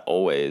 It's not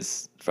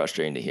always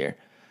frustrating to hear.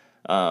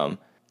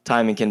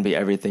 Timing can be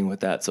everything with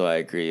that, so I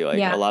agree.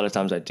 A lot of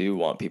times I do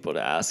want people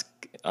to ask,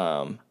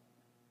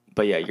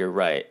 but yeah, you're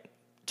right.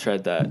 Toe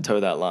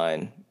that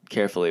line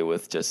carefully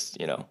with just,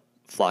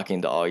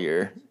 flocking to all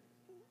your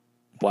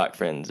Black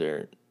friends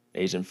or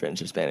Asian friends,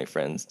 Hispanic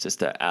friends, just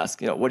to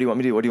ask, what do you want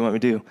me to do? What do you want me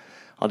to do?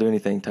 I'll do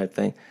anything type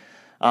thing.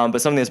 But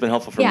something that's been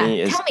helpful for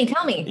me is...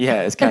 Tell me.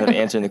 Yeah, it's kind of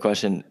answering the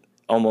question,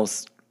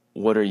 almost,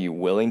 what are you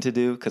willing to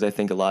do? Because I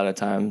think a lot of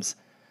times,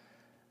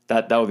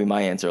 that would be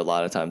my answer a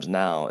lot of times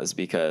now, is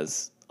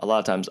because a lot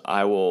of times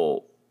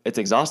it's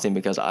exhausting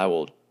because I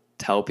will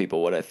tell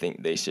people what I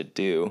think they should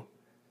do,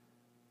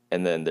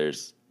 and then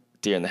there's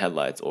deer in the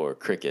headlights or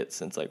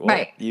crickets, and it's like,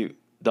 well, you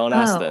don't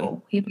ask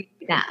then. You'd be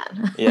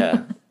bad.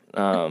 Yeah.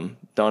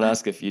 Don't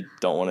ask if you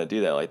don't want to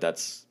do that. Like,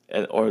 that's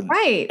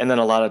Right. And then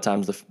a lot of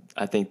times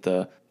I think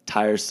the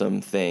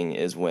tiresome thing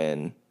is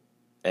when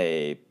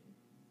a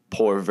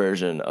poor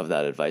version of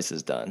that advice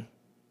is done.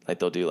 Like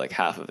they'll do like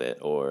half of it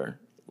or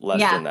less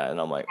than that.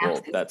 And I'm like,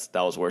 well, that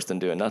was worse than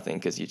doing nothing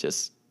because you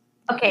just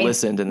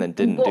listened and then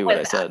didn't do what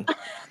I said.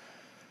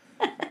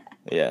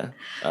 Yeah.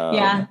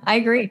 Yeah, I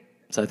agree.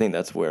 So I think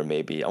that's where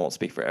maybe, I won't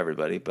speak for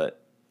everybody,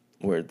 but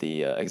where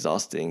the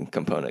exhausting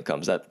component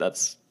comes,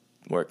 that's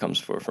where it comes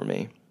for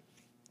me.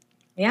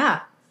 Yeah.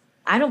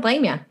 I don't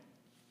blame you.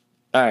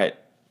 All right.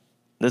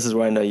 This is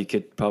where I know you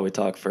could probably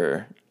talk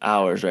for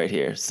hours right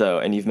here. So,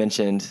 and you've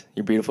mentioned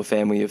your beautiful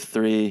family. You have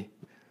 3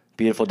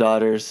 beautiful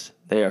daughters.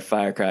 They are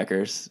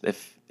firecrackers.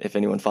 If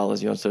anyone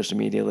follows you on social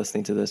media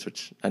listening to this,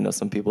 which I know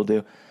some people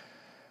do,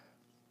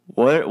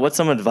 what's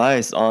some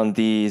advice on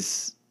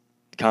these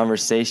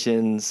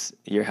conversations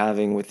you're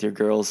having with your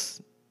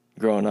girls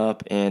growing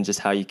up and just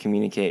how you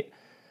communicate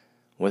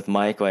with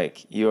Mike?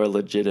 Like, you are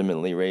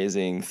legitimately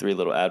raising 3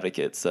 little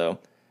advocates. So,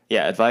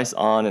 yeah, advice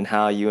on and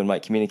how you and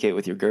Mike communicate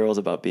with your girls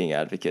about being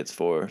advocates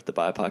for the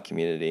BIPOC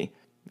community.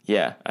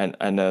 Yeah,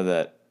 I know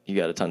that you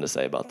got a ton to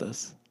say about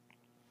this.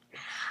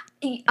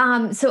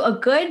 So a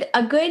good,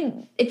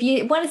 if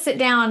you want to sit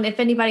down,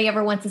 if anybody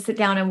ever wants to sit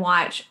down and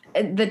watch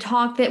the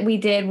talk that we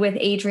did with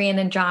Adrian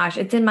and Josh,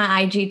 it's in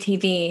my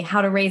IGTV,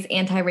 How to Raise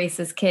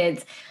Anti-Racist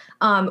Kids.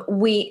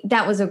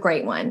 That was a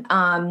great one.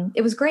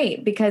 It was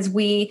great because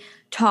we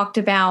talked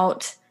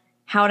about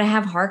how to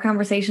have hard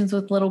conversations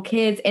with little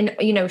kids. And,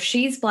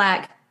 she's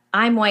Black,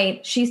 I'm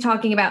white. She's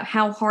talking about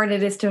how hard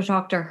it is to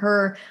talk to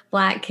her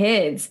Black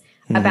kids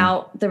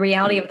about the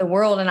reality of the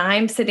world. And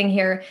I'm sitting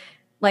here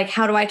like,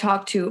 how do I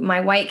talk to my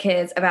white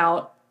kids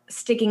about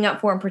sticking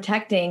up for and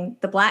protecting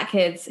the Black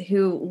kids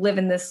who live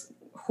in this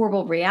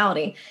horrible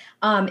reality?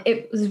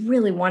 It was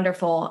really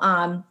wonderful.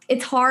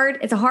 It's hard.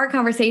 It's a hard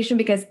conversation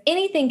because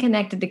anything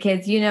connected to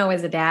kids,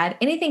 as a dad,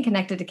 anything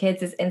connected to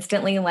kids is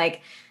instantly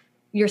like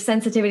your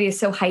sensitivity is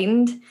so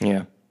heightened.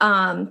 Yeah.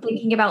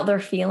 Thinking about their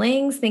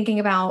feelings, thinking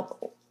about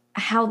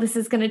how this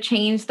is going to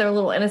change their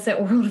little innocent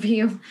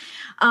worldview.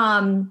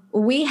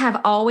 We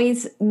have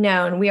always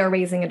known we are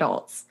raising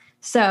adults.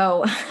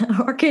 So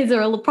our kids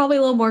are probably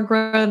a little more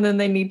grown than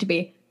they need to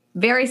be.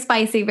 Very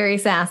spicy, very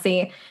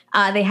sassy.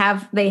 They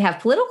have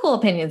political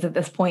opinions at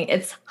this point.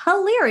 It's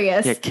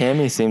hilarious. Yeah,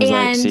 Cammie seems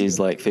like she's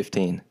like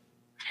 15.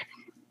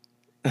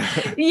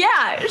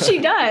 Yeah, she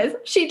does.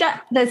 She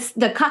does.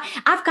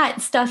 I've got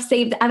stuff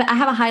saved. I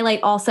have a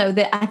highlight also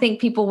that I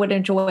think people would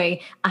enjoy.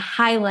 A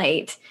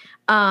highlight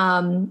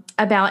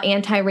about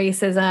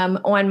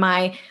anti-racism or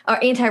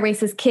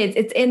anti-racist kids.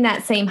 It's in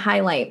that same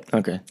highlight.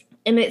 Okay.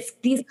 And it's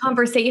these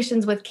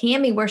conversations with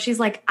Cammie where she's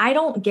like, I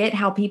don't get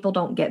how people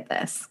don't get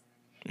this.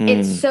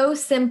 It's so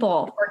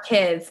simple for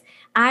kids.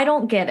 I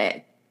don't get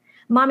it.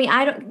 Mommy,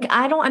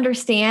 I don't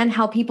understand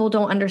how people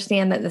don't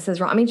understand that this is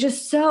wrong. I mean,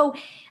 just so,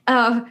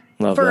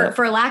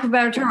 for lack of a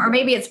better term, or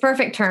maybe it's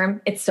perfect term,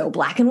 it's so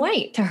black and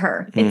white to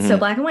her. It's so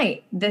black and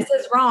white. This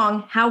is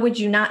wrong. How would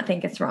you not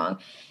think it's wrong?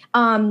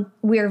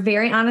 We're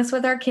very honest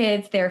with our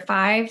kids. They're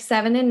 5,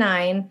 7, and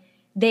 9.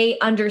 They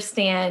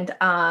understand,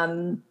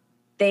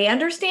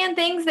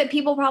 things that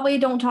people probably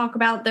don't talk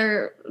about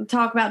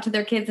to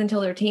their kids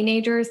until they're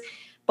teenagers.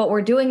 But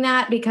we're doing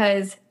that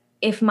because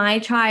if my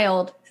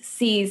child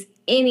sees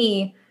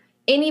any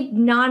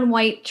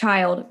non-white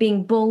child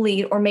being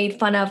bullied or made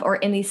fun of or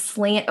any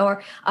slant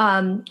or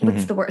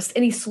what's the worst,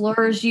 any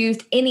slurs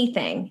used,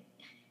 anything,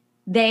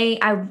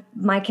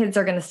 my kids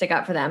are going to stick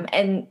up for them.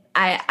 And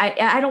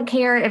I don't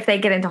care if they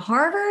get into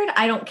Harvard.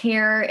 I don't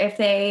care if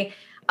they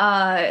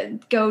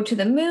go to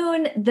the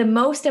moon. The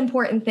most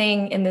important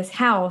thing in this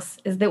house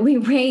is that we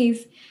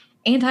raise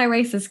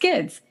anti-racist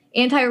kids.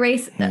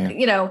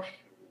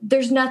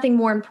 There's nothing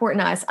more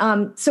important to us.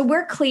 So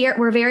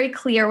we're very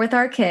clear with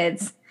our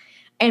kids,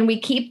 and we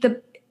keep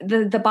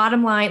the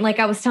bottom line, like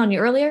I was telling you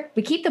earlier,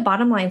 we keep the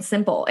bottom line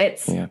simple.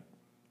 It's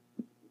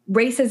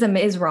racism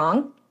is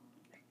wrong.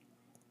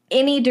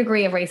 Any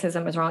degree of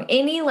racism is wrong.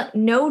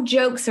 No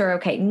jokes are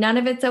okay. None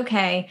of it's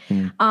okay.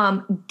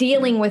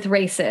 Dealing with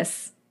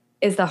racists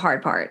is the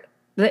hard part.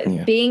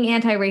 Being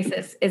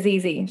anti-racist is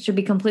easy. Should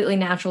be completely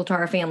natural to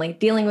our family.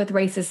 Dealing with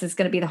racists is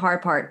going to be the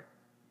hard part.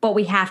 But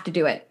we have to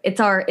do it.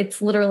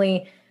 It's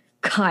literally,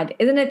 God,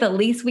 isn't it the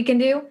least we can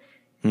do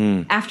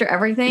after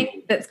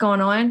everything that's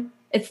gone on?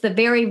 It's the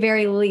very,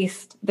 very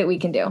least that we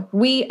can do.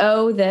 We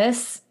owe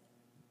this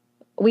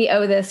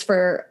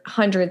for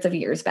hundreds of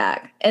years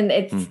back. And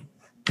it's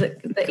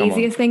the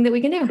easiest thing that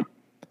we can do.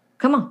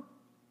 Come on.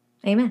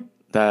 Amen.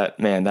 That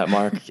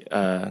mark,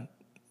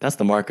 that's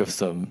the mark of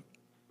some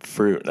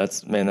fruit.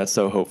 That's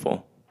so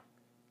hopeful.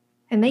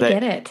 And they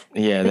get it.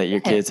 Yeah, that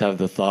your kids have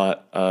the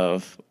thought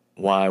of,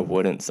 why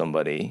wouldn't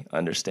somebody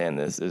understand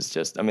this? Is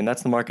just,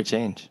 that's the mark of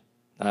change.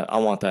 I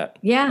want that.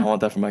 Yeah. I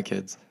want that for my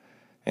kids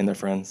and their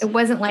friends. It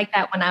wasn't like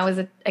that when I was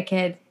a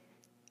kid.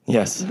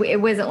 Yes. It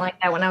wasn't like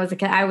that when I was a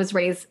kid. I was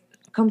raised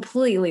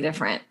completely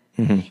different.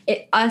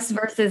 Us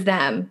versus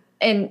them.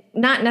 And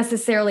not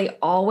necessarily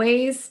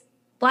always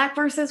black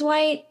versus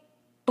white,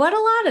 but a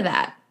lot of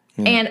that.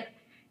 And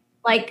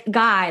Like,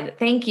 God,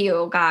 thank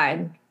you,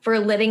 God, for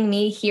letting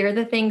me hear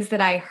the things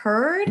that I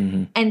heard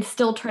and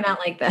still turn out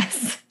like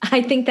this.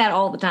 I think that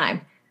all the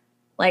time.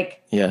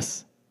 Like,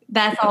 Yes.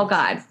 that's all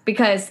God.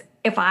 Because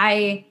if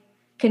I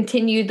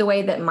continued the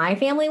way that my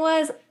family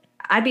was,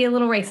 I'd be a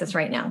little racist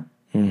right now.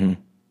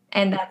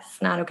 And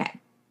that's not okay.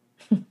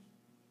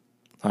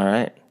 All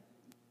right.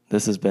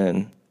 This has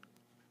been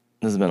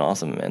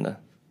awesome, Amanda.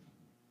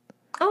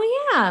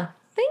 Oh, yeah.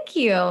 Thank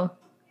you.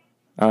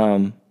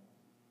 I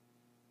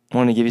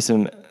want to give you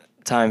some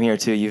time here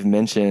too. You've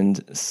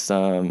mentioned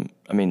some,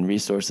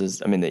 resources,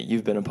 that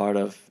you've been a part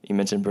of. You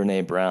mentioned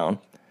Brene Brown.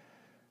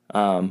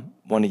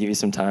 Want to give you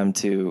some time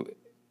do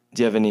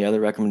you have any other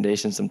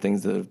recommendations, some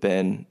things that have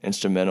been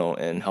instrumental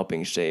in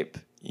helping shape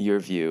your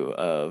view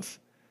of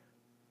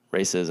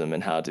racism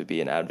and how to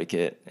be an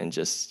advocate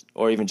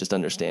or even just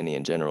understanding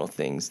in general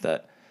things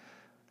that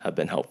have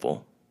been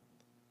helpful?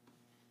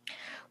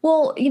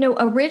 Well,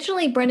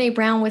 originally Brene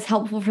Brown was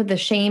helpful for the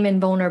shame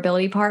and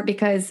vulnerability part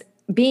because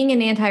being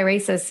an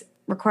anti-racist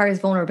requires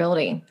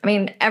vulnerability. I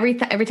mean, every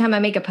time I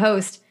make a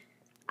post,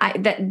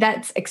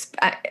 that's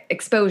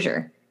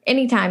exposure.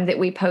 Anytime that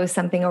we post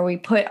something or we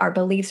put our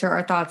beliefs or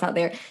our thoughts out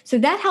there. So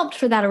that helped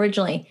for that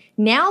originally.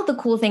 Now the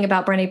cool thing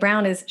about Brene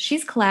Brown is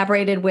she's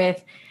collaborated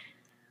with,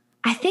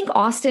 I think,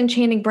 Austin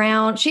Channing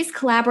Brown. She's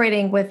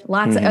collaborating with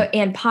lots of,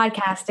 and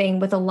podcasting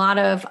with a lot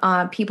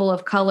of people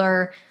of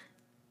color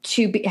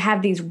to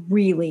have these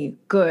really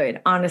good,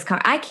 honest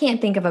I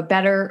can't think of a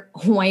better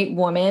white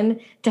woman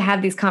to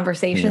have these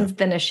conversations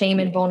than a shame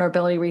and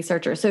vulnerability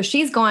researcher. So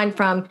she's gone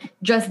from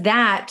just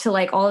that to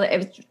like all the, it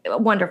was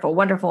wonderful,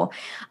 wonderful.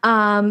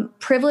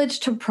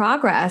 Privilege to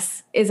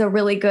Progress is a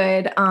really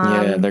good.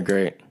 Yeah, they're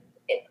great.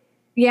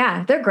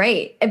 Yeah, they're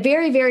great.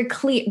 Very, very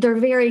clear. They're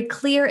very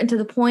clear and to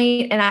the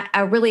point, and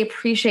I really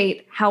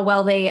appreciate how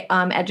well they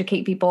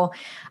educate people.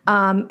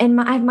 And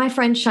my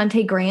friend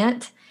Shante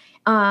Grant.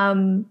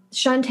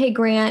 Shante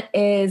Grant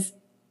is,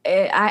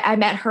 I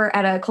met her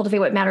at a Cultivate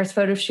What Matters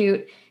photo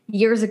shoot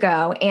years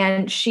ago,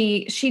 and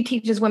she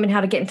teaches women how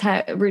to get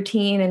into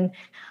routine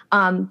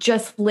and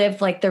just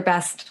live like their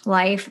best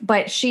life.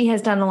 But she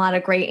has done a lot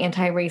of great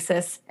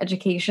anti-racist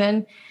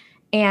education,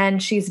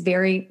 and she's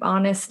very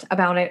honest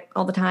about it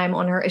all the time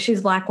on her. She's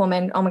a Black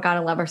woman. Oh my God,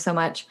 I love her so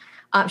much.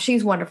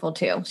 She's wonderful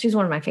too. She's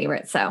one of my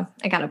favorites, so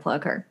I got to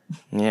plug her.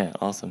 Yeah,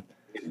 awesome.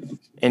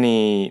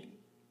 Any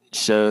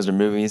shows or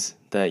movies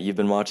that you've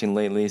been watching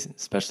lately,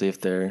 especially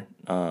if they're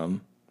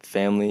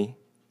family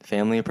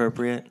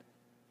appropriate?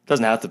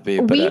 Doesn't have to be.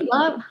 But we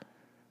love.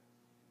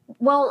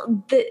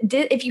 Well,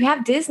 if you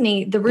have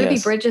Disney, the Ruby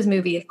Bridges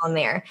movie is on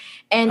there,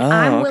 and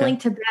I'm willing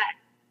to bet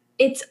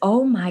it's,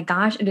 oh my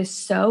gosh, it is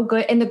so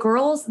good. And the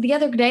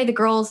other day, I think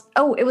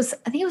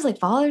it was like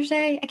Father's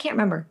Day. I can't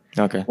remember.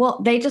 Okay. Well,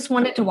 they just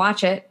wanted to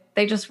watch it.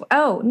 It was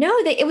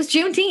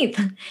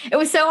Juneteenth. It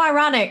was so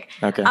ironic.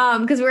 Okay.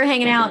 Because we were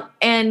hanging out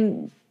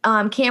and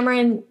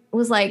Cameron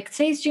was like,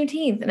 today's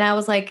Juneteenth. And I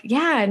was like,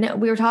 yeah, no,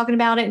 we were talking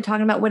about it and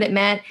talking about what it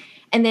meant.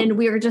 And then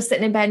we were just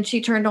sitting in bed and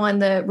she turned on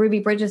the Ruby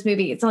Bridges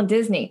movie. It's on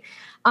Disney.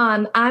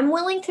 I'm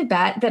willing to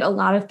bet that a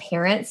lot of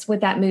parents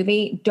with that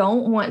movie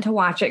don't want to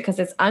watch it because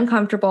it's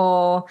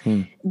uncomfortable,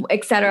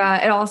 et cetera.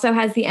 It also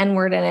has the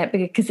N-word in it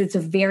because it's a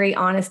very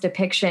honest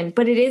depiction,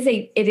 but it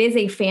is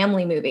a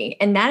family movie.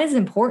 And that is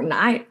important.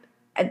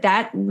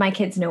 My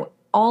kids know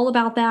all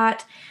about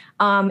that.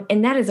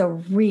 And that is a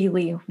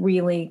really,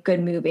 really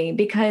good movie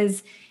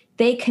because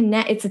they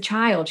connect. It's a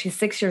child. She's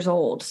 6 years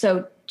old.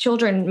 So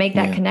children make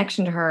that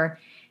connection to her.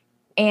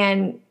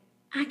 And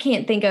I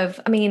can't think of,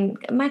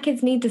 my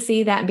kids need to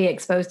see that and be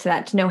exposed to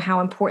that to know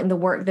how important the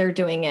work they're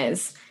doing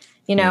is,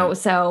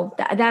 so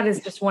that is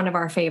just one of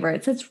our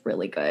favorites. It's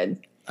really good.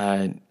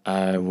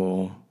 I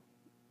will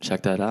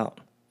check that out.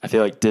 I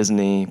feel like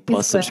Disney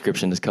Plus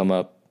subscription has come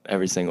up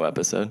every single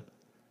episode.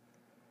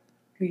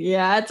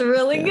 Yeah, it's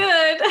really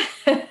good.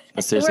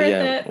 But seriously,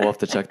 we'll have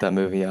to check that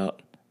movie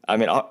out.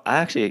 I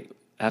actually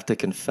have to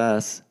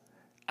confess,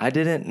 I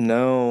didn't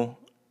know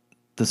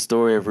the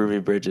story of Ruby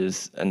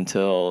Bridges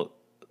until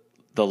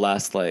the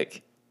last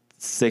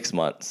 6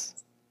 months.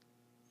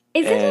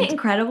 Isn't it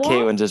incredible?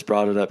 Caitlin just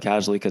brought it up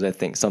casually because I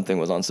think something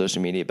was on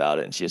social media about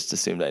it and she just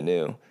assumed I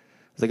knew. I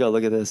was like, oh,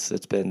 look at this.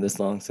 It's been this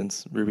long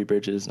since Ruby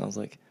Bridges. And I was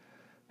like,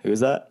 who is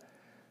that?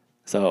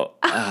 So,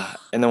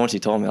 and then when she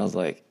told me, I was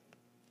like,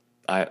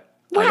 I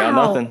got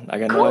nothing. I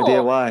got no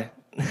idea why.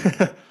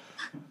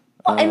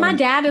 And my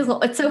dad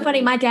it's so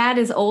funny. My dad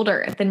is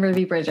older than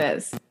Ruby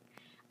Bridges.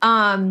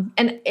 And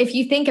if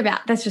you think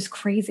about, that's just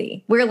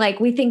crazy.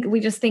 We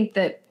just think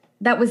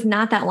that was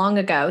not that long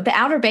ago. The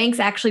Outer Banks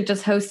actually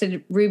just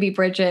hosted Ruby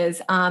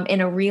Bridges in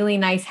a really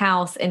nice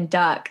house in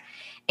Duck.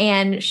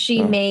 And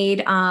she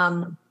made,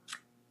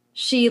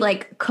 she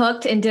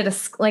cooked and did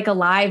a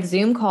live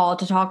Zoom call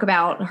to talk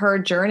about her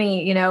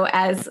journey,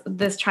 as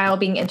this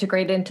child being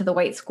integrated into the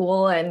white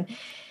school. And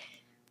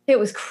it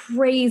was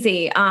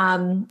crazy.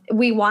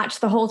 We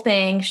watched the whole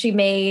thing. She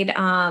made,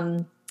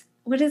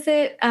 what is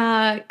it?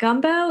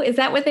 Gumbo? Is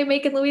that what they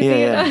make in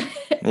Louisiana?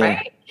 Yeah.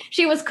 Right?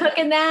 She was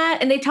cooking that,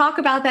 and they talk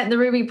about that in the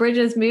Ruby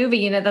Bridges movie.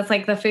 You know, that's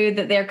like the food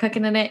that they're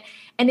cooking in it.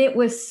 And it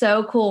was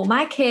so cool.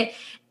 My kid,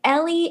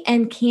 Ellie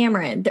and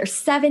Cameron, they're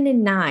 7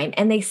 and 9,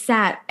 and they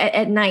sat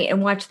at night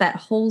and watched that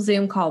whole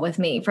Zoom call with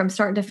me from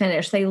start to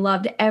finish. They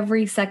loved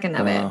every second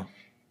of it.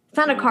 It's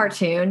not a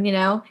cartoon, you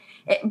know,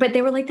 but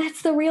they were like,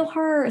 that's the real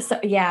her. So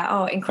yeah.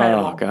 Oh,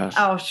 incredible. Oh, gosh.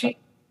 Oh,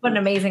 what an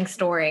amazing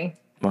story.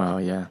 Wow,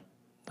 yeah.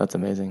 That's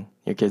amazing.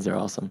 Your kids are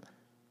awesome.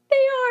 They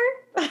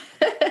are.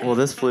 Well,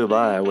 this flew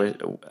by. I wish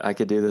I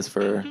could do this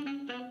for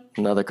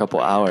another couple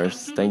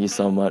hours. Thank you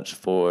so much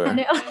for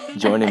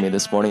joining me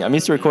this morning. I'm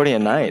used to recording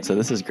at night, so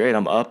this is great.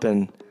 I'm up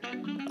and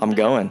I'm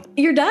going.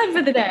 You're done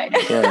for the day.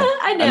 Yeah.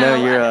 I know. I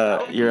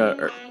know you're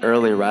a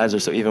early riser,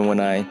 so even when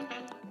I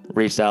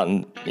reached out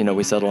and, you know,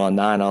 we settled on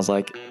 9, I was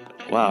like,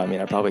 wow, I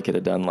mean, I probably could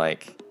have done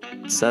like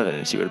 7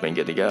 and she would have been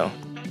good to go.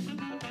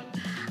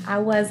 I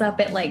was up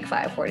at like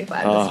 5:45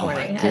 this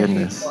morning. My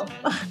goodness.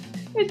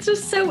 It's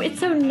just it's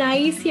so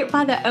nice here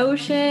by the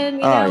ocean,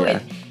 you know. Yeah.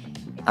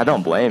 I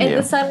don't blame you. And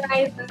the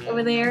sunrise is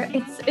over there.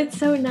 It's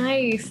so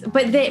nice.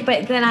 But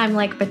then I'm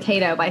like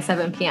potato by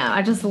 7 p.m.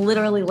 I just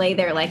literally lay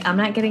there like, I'm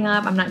not getting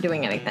up. I'm not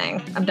doing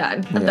anything. I'm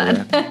done. I'm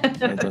done. Yeah.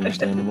 That's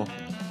understandable.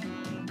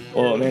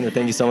 Well, Amanda,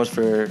 thank you so much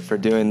for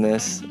doing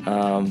this.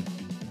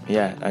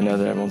 Yeah, I know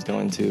that everyone's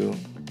going to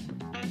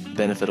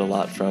benefit a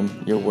lot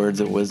from your words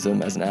of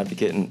wisdom as an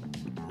advocate. And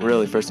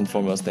really, first and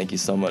foremost, thank you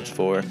so much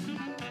for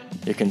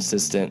your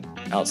consistent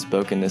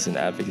outspokenness and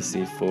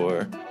advocacy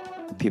for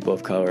people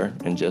of color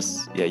and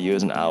just, you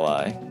as an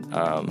ally.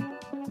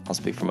 I'll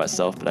speak for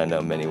myself, but I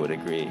know many would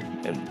agree,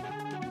 and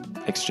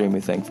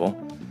extremely thankful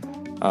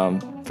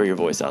for your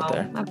voice out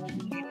there. I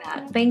appreciate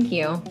that. Thank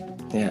you.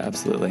 Yeah,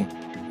 absolutely.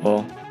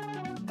 Well,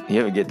 you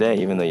have a good day,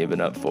 even though you've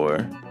been up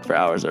for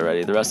hours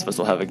already. The rest of us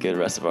will have a good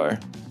rest of our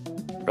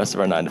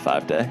 9 to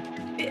 5 day.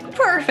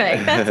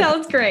 Perfect. That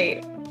sounds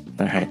great.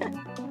 All right.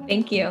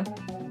 Thank you.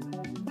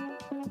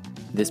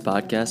 This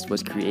podcast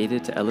was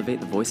created to elevate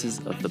the voices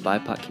of the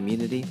BIPOC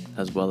community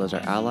as well as our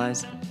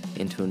allies,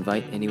 and to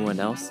invite anyone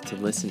else to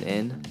listen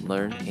in,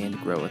 learn, and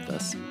grow with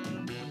us.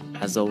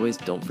 As always,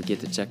 don't forget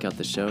to check out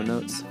the show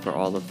notes for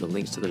all of the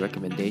links to the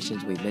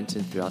recommendations we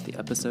mentioned throughout the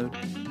episode.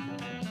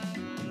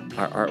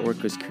 Our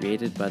artwork was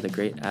created by the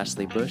great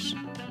Ashley Bush,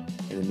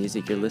 and the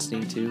music you're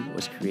listening to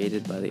was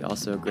created by the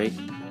also great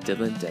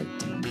Dylan Dent.